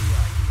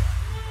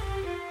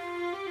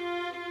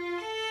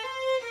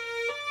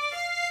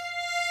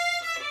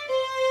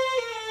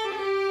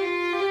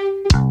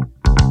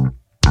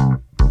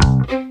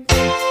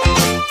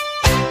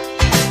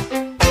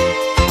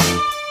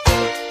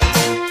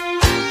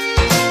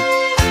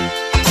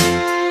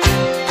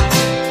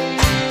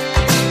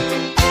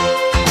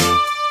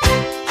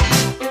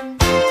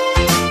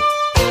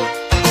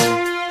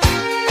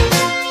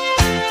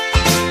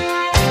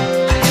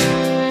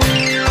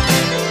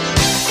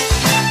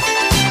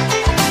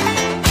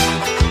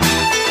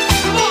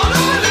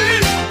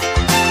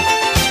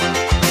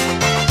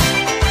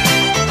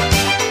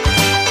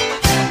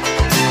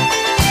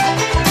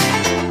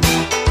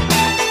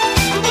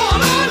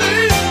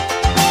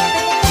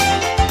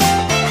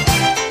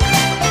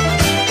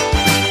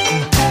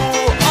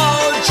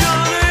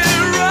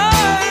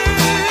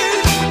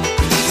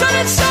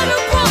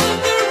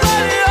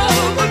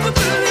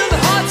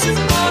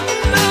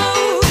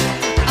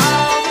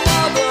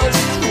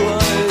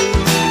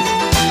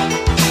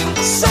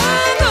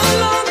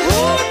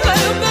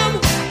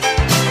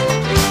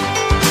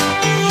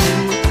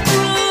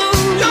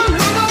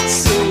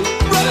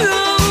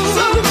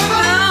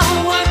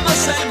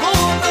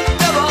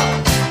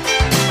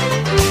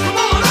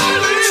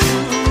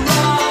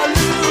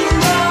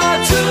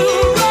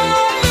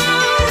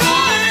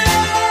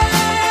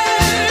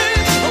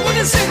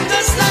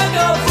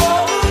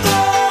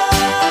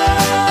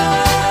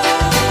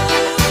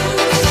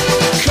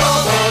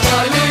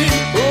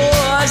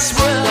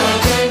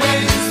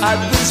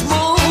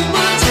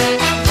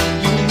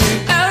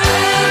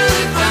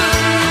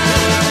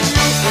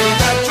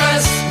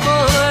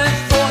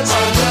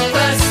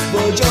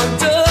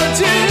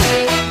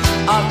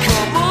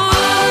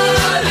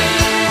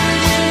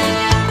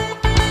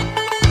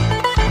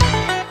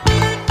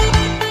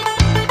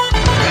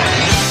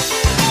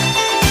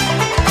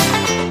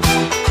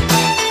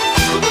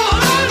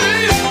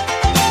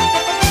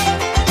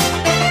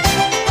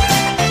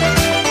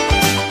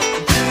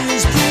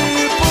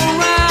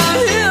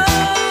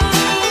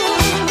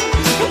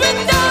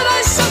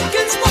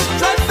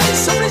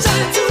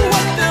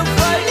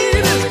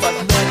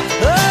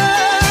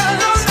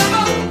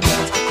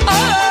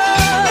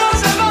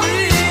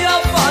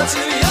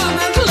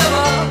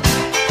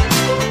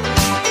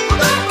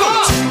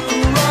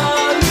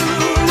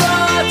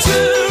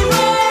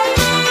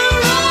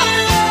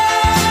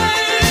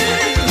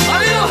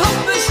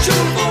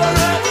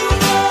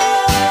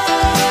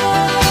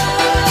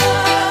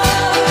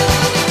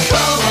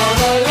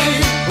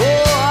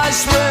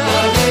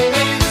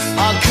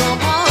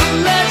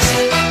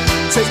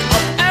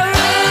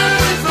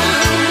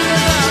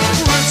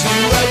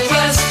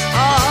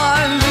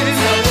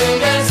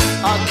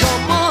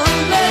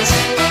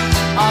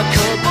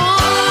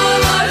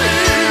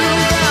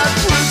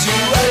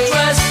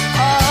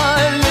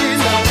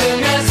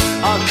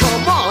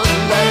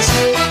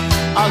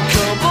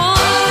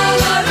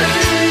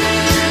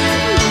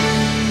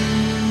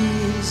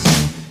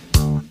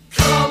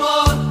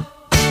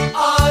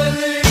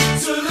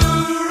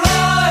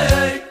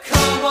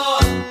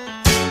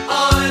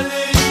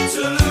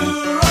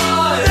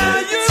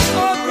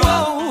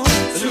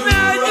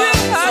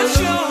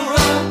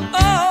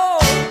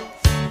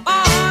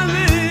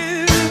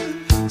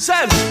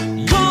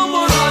 Come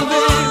on,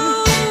 darling.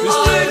 This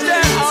thing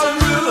that I'm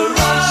really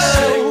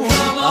running.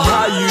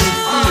 How you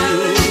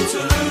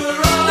feel?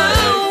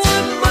 Now I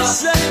must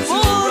say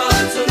more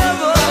than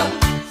ever.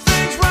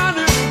 Things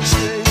running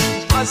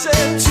change. I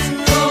said to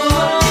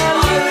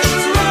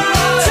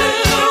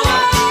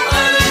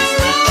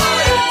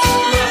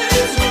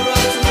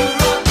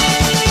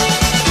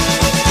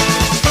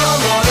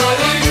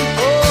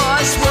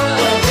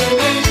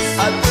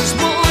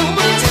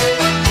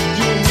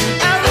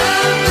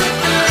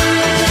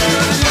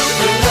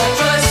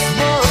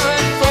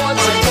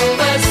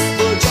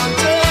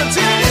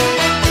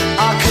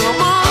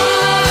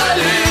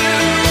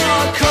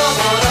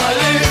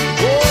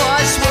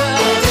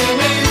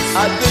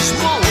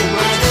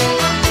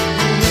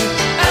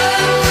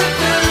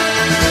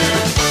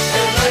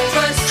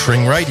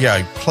Tring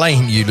Radio,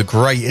 playing you the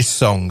greatest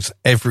songs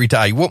every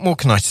day. What more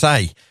can I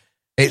say?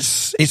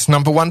 It's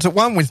number ones at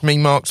 1 with me,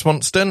 Mark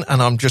Swanston,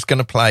 and I'm just going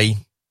to play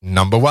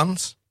number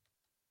ones.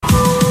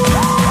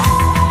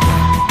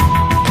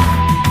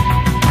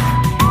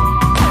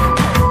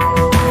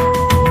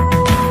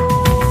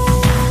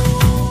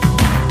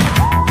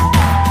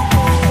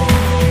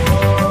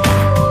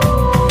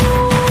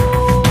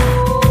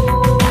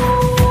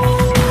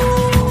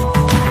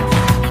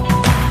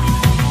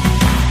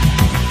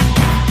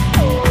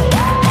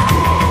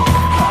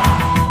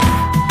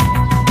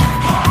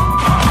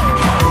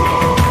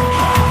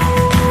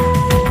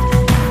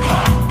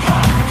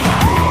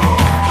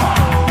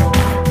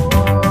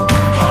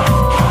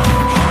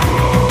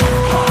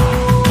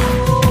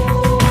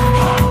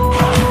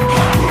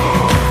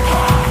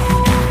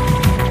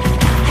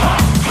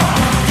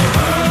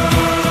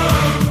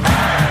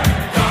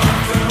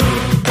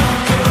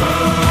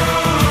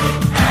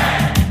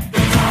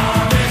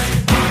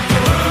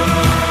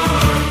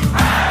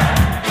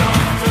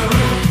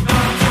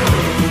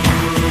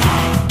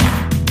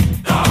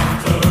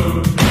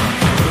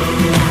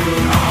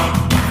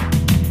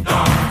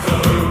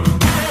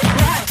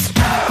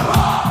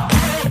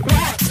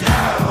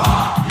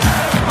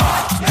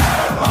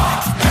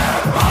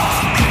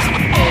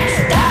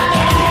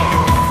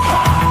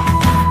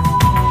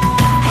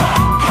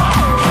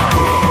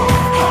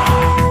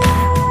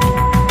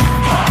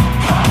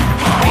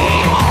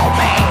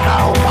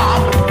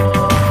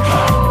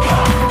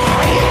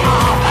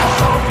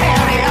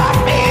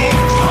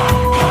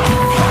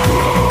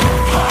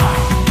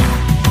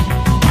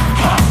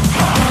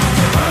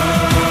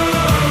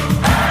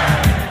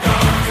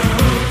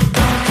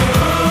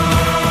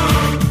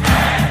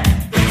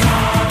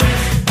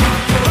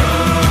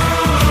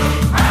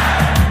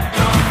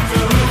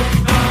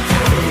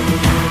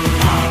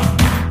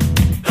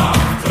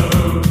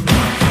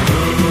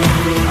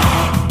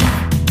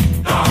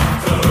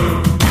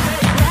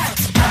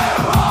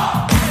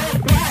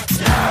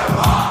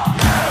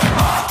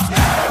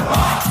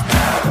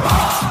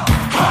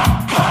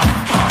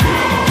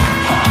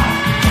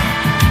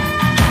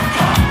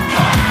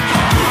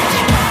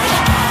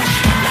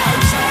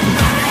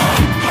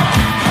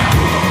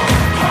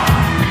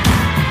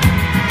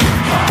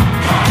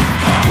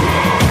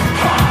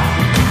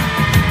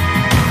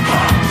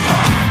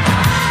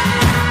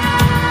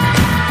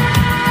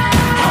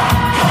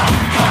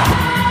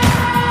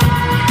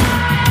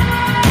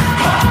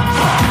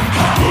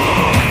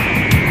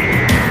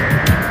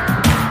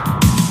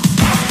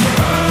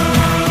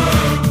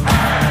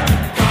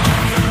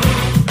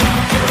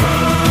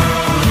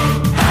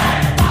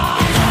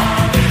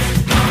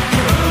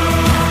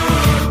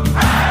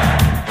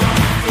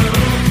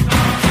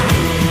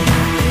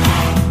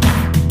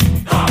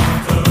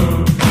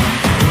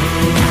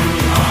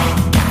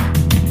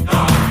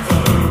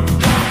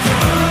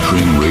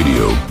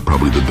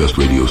 best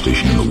radio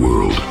station in the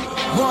world.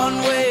 One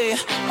way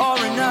or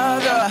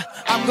another,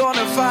 I'm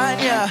gonna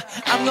find ya.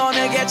 I'm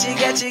gonna get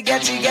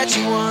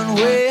you one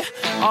way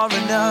or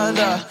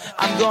another.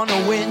 I'm gonna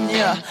win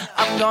ya.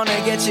 I'm gonna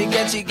get you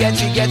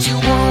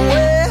one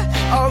way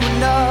or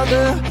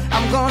another.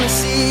 I'm gonna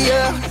see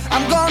ya.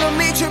 I'm gonna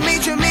meet you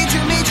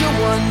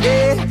one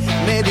day.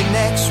 Maybe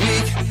next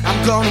week. I'm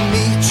gonna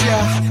meet ya.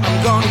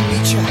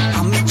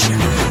 I'll meet ya.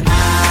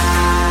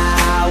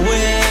 I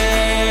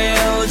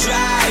will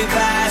drive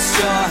past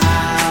your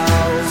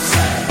house,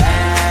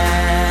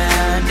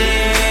 and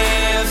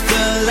if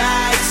the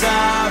lights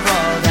are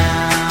all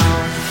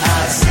down,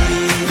 I'll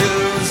see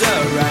who's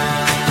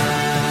around.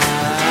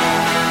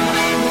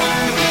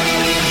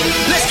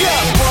 Let's go!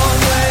 One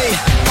way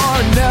or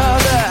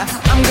another,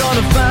 I'm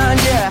gonna find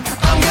ya.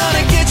 I'm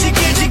gonna get you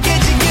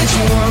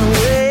one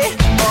way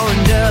or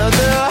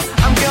another.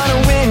 I'm gonna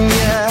win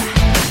ya.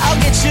 I'll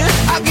get you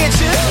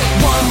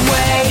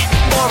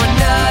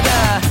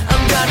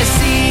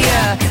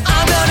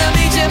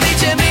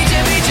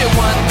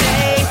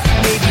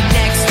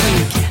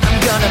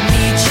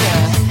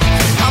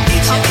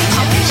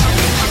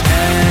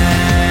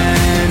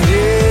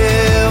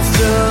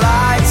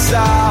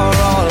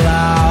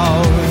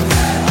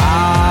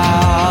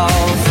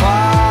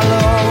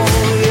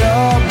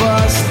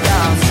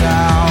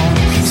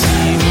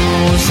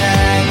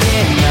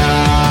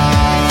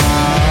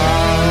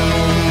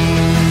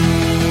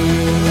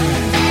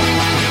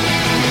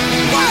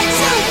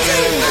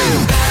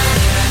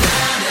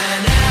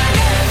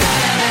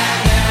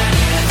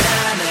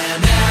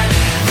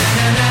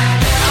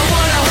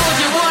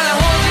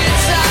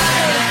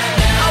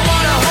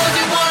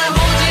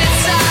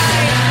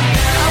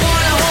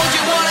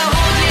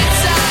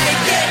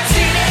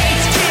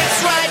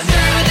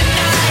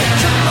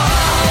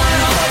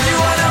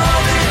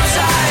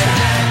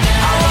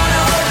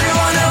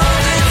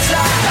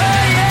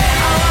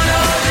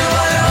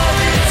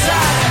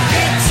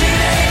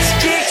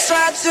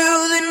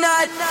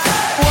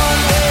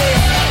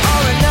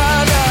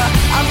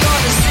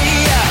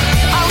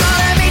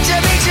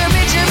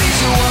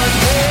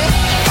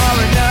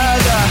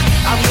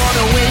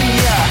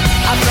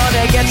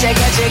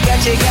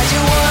you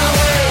one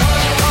way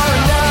or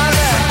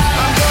another.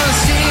 I'm gonna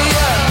see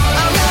you.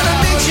 I'm gonna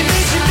meet you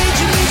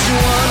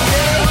one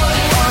day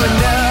or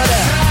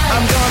another.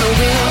 I'm gonna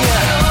win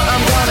you.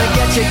 I'm gonna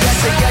get you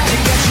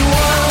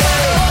one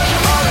way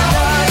or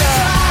another.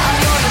 I'm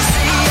gonna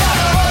see you.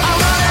 I'm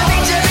gonna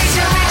meet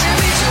you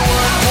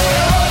one way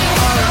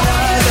or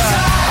another.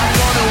 I'm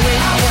gonna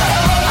win you.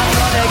 I'm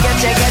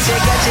gonna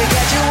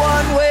get you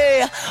one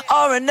way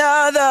or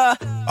another.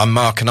 I'm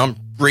Mark and I'm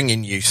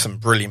bringing you some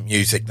brilliant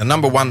music. The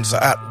number one's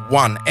at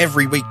 1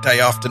 every weekday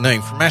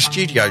afternoon from our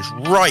studios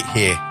right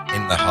here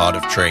in the heart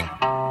of Tring.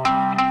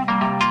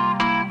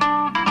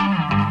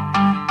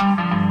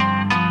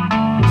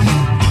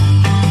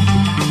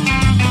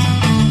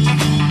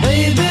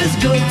 Baby's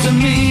good to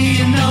me,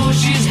 you know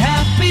she's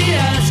happy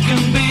as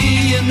can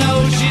be, you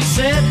know she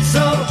said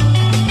so.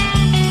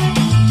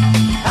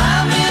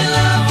 I'm in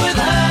love with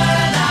her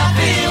and I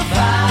feel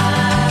fine.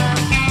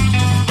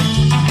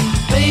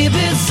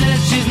 Baby says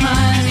she's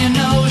mine, you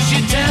know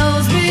she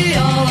tells me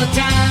all the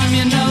time,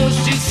 you know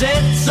she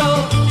said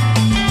so.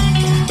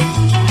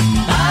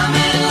 I'm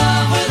in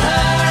love with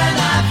her and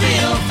I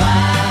feel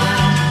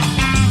fine.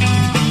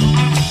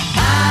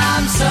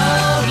 I'm so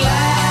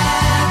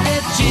glad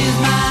that she's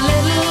my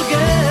little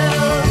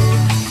girl.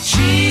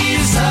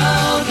 She's so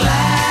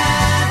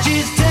glad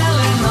she's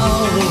telling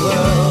all the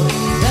world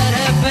that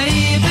her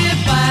baby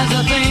buys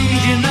her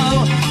things, you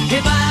know. He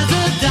buys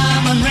her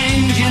diamond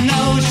rings, you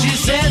know she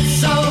said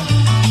so.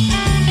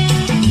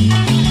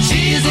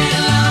 She's in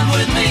love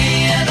with me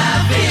and I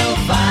feel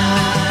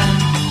fine.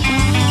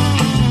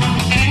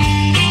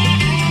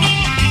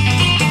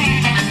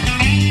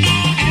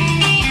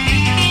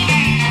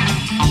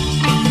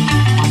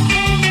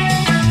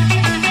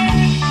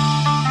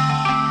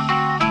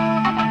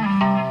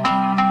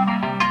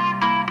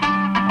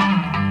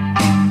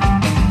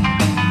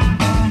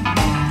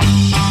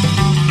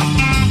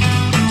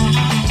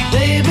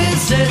 Baby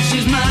says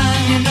she's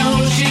mine, you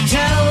know she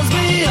tells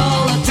me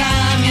all the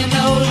time, you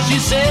know she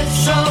said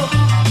so.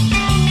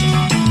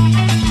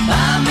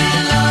 I'm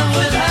in love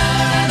with her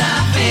and I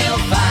feel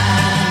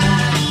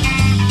fine.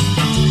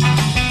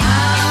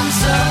 I'm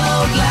so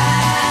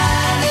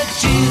glad that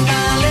she's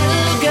my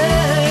little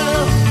girl.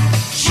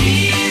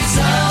 She's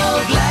so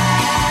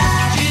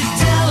glad she's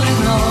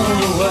telling all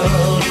the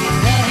world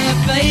that her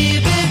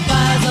baby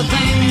buys her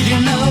things, you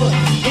know.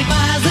 He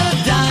buys her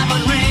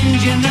diamond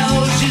rings, you know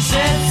she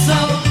said so.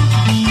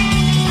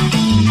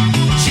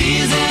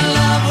 She's in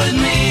love with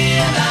me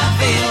and I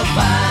feel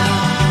fine.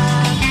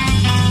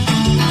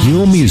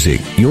 Your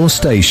music, your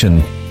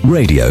station,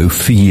 radio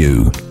for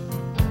you.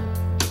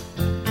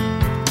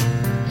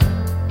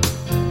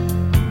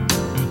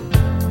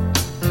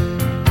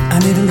 I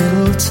need a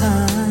little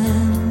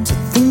time to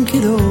think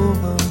it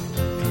over.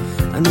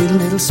 I need a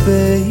little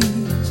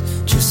space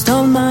just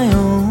on my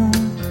own.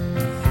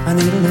 I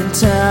need a little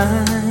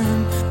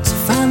time to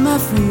find my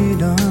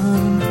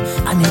freedom.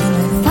 I need a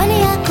little. Funny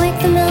how quick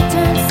the milk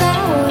turns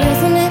sour,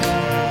 isn't it?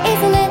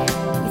 Isn't it?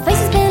 Your face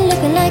has been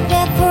looking like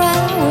that for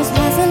hours,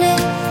 hasn't it?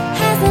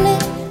 Hasn't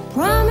it?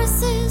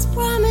 Promises,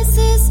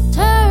 promises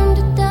turn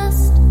to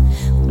dust.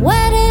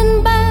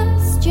 Wedding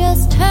bells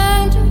just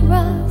turn to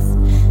rust.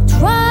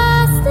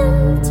 Trust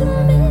into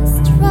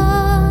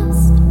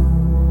mistrust.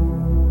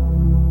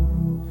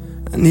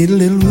 I need a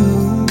little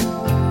room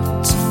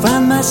to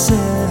find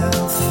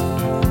myself.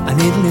 I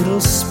need a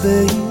little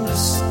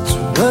space to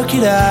work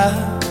it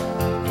out.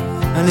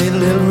 I need a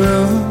little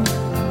room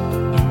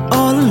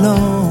all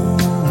alone.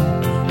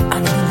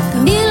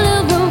 You need a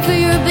little room for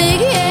your big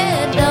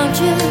head, don't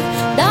you?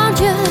 Don't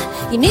you?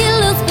 You need a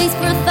little space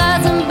for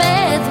 1,000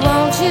 beds,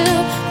 won't you?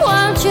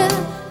 Won't you?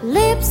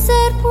 Lips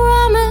said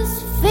promise,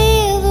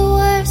 feel the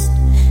worst.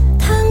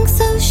 Tongue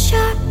so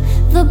sharp,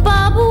 the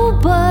bubble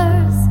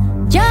bursts.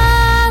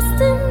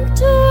 Just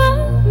into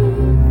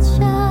unjust.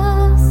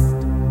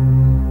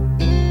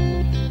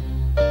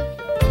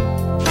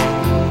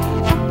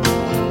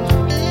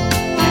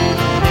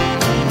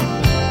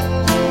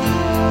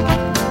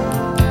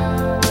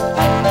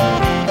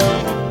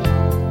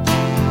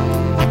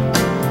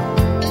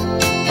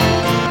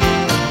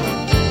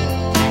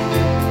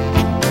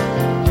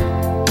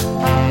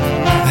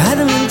 I've had a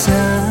little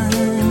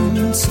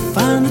time to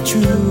find the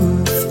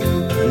truth,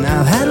 and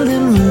I've had a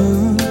little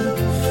room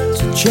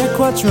to check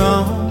what's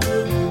wrong.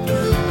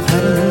 I've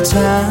had a little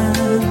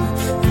time,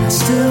 and I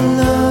still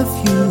love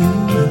you.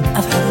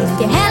 I've had a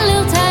little. You had a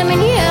little time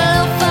and you had a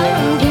little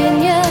fun,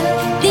 didn't ya?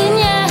 Didn't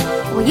ya?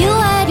 Well, you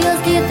had yours,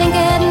 do you think I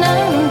had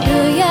none? Do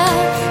ya?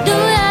 Do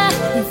ya?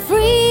 The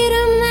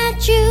freedom that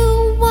you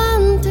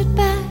wanted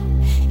back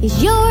is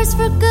yours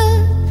for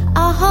good.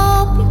 I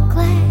hope you're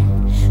glad.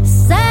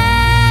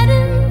 Sad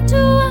into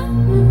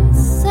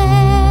unsaid.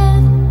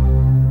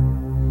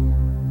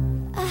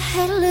 I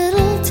had a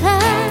little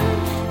time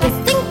to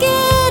think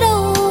it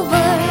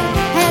over.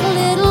 Had a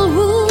little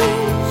room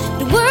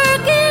to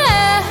work it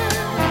out.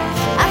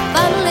 I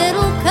found a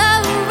little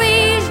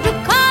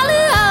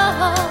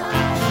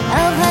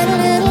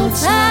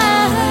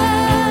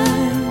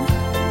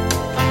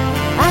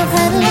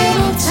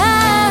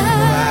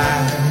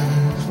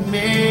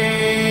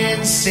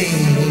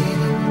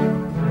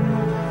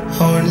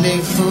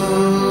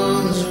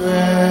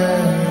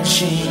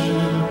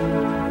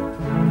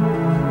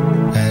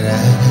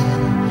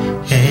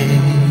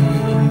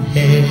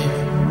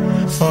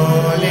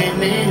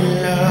falling in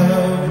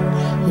love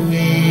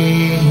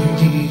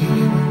with you.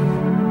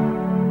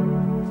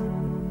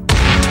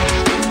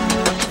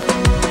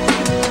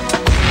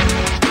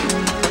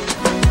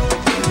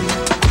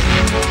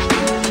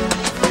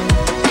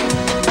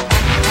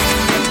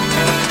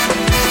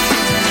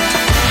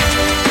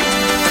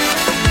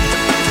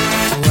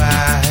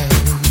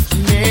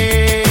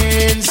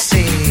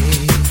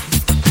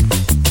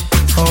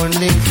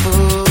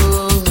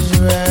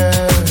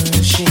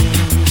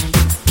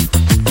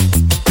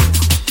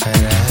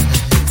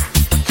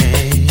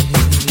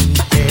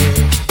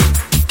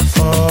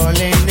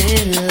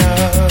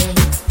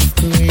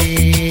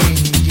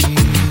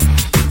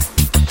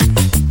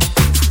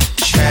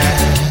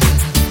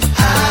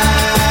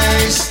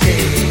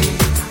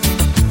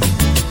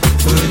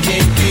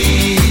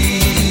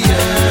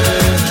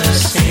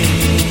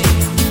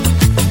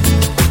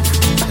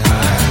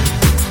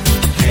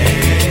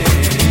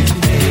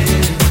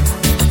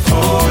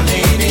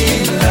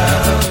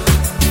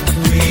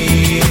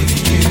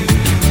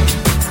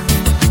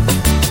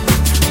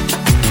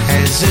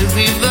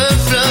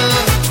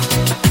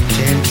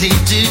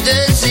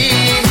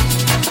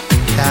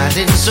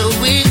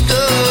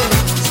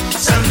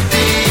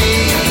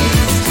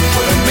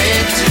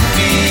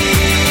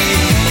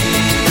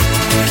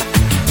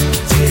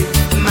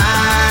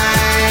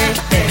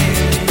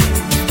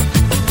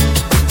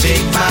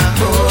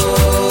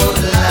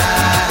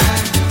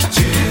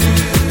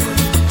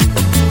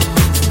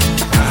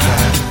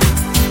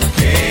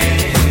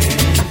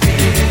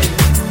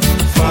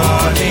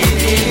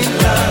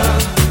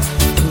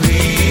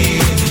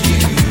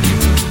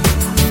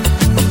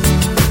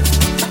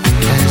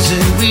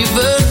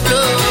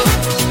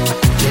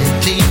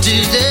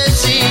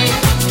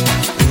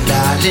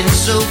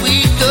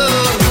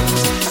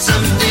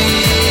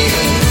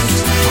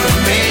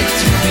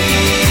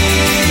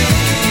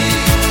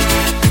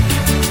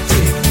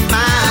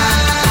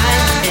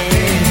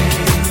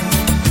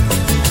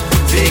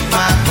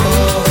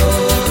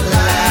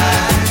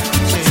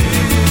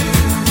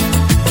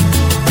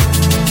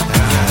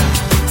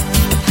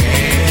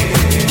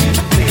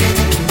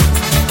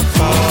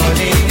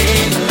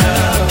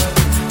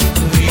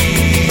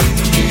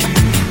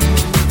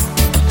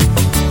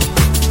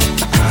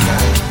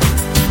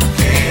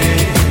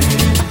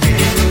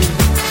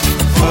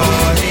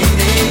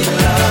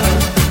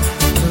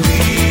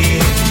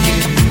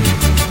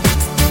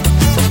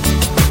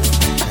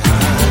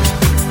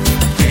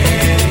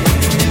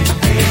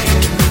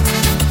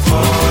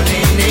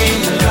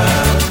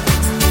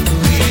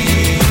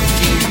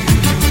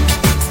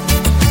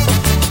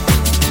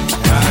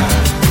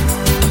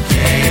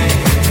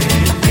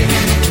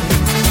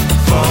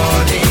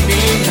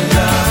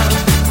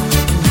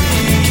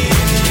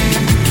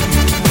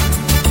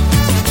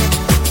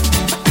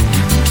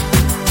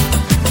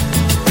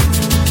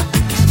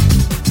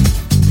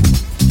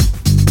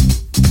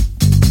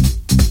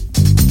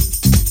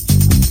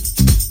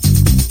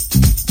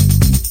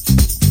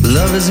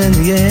 Love is in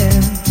the air,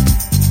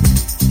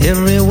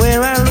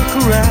 everywhere I look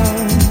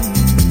around.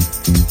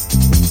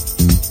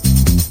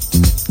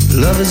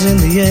 Love is in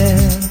the air,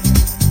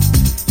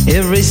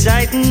 every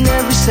sight and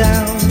every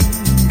sound.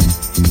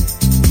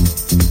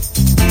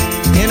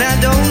 And I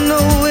don't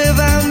know if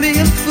I'm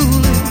being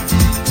foolish,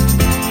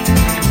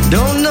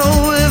 don't know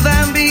if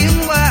I'm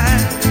being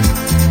wise,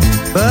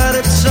 but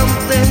it's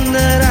something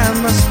that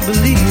I must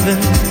believe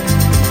in,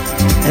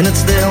 and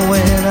it's there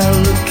when I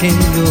look in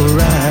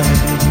your eyes.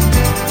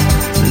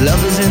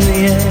 Love is in the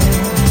air,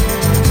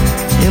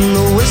 in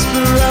the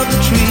whisper of the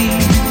tree.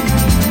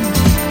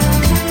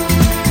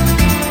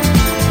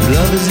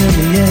 Love is in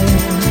the air,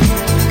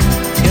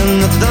 in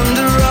the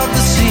thunder of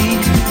the sea.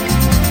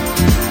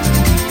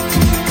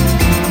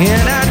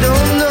 And I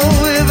don't know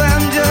if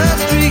I'm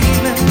just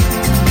dreaming,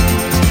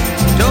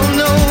 don't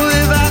know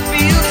if I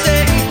feel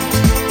safe,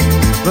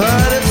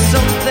 but it's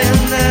something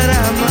that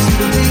I must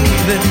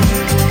believe in,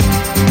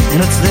 and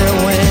it's there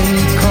when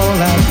you call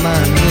out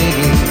my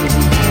name.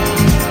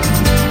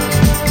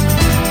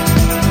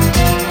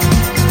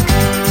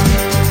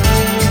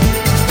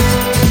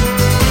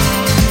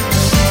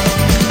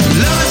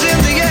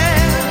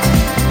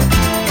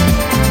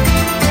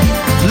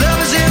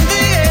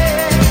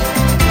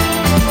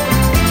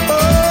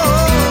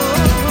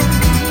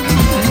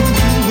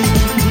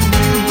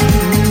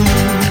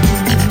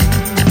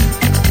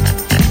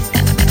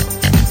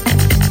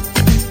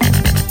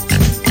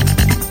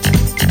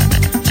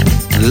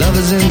 Love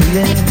is in the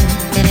air,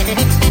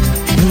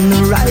 in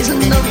the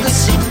rising of the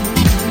sun.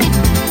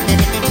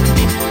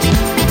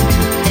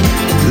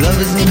 Love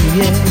is in the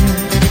air,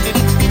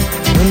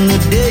 when the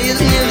day is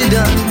nearly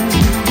done.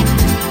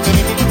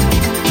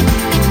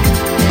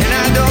 And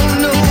I don't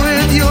know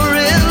if you're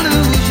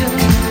illusion,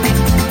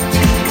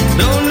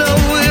 don't know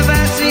if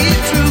I see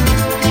it true,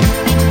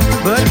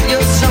 but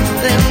you're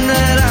something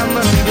that I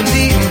must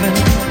believe in,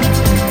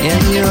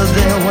 and you're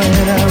there when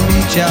I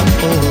reach out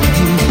for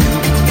you.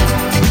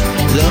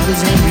 Love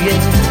is in the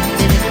air,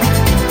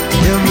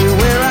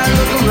 everywhere I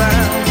look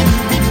around.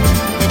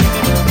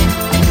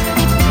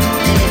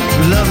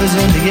 Love is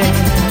in the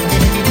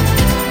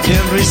yeah.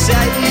 Every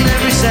sight and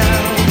every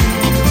sound.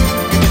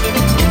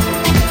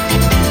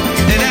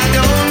 And I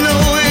don't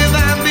know if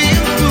I'm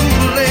being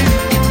foolish,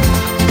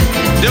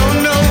 don't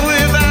know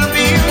if I'm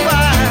being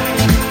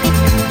wise,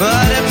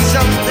 but it's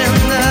something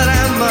that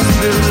I must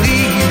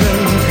believe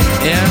in,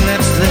 and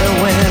it's there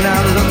when I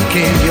look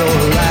in your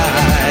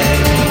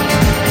eyes.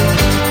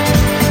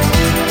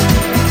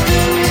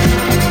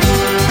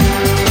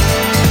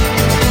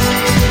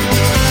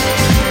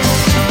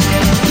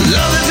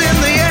 Love is in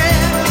the air.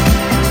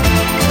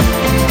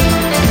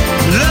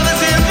 Love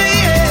is in the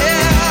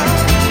air.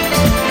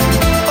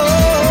 Oh,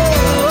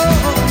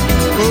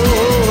 oh, oh,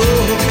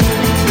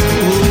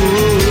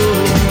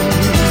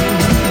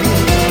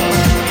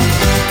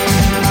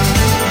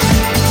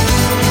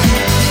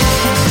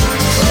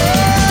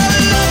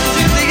 love is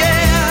in the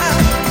air.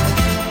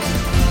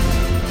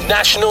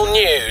 National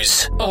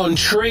news on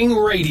Tring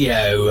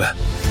Radio.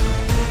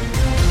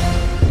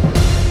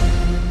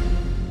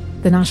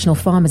 The National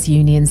Farmers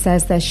Union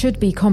says there should be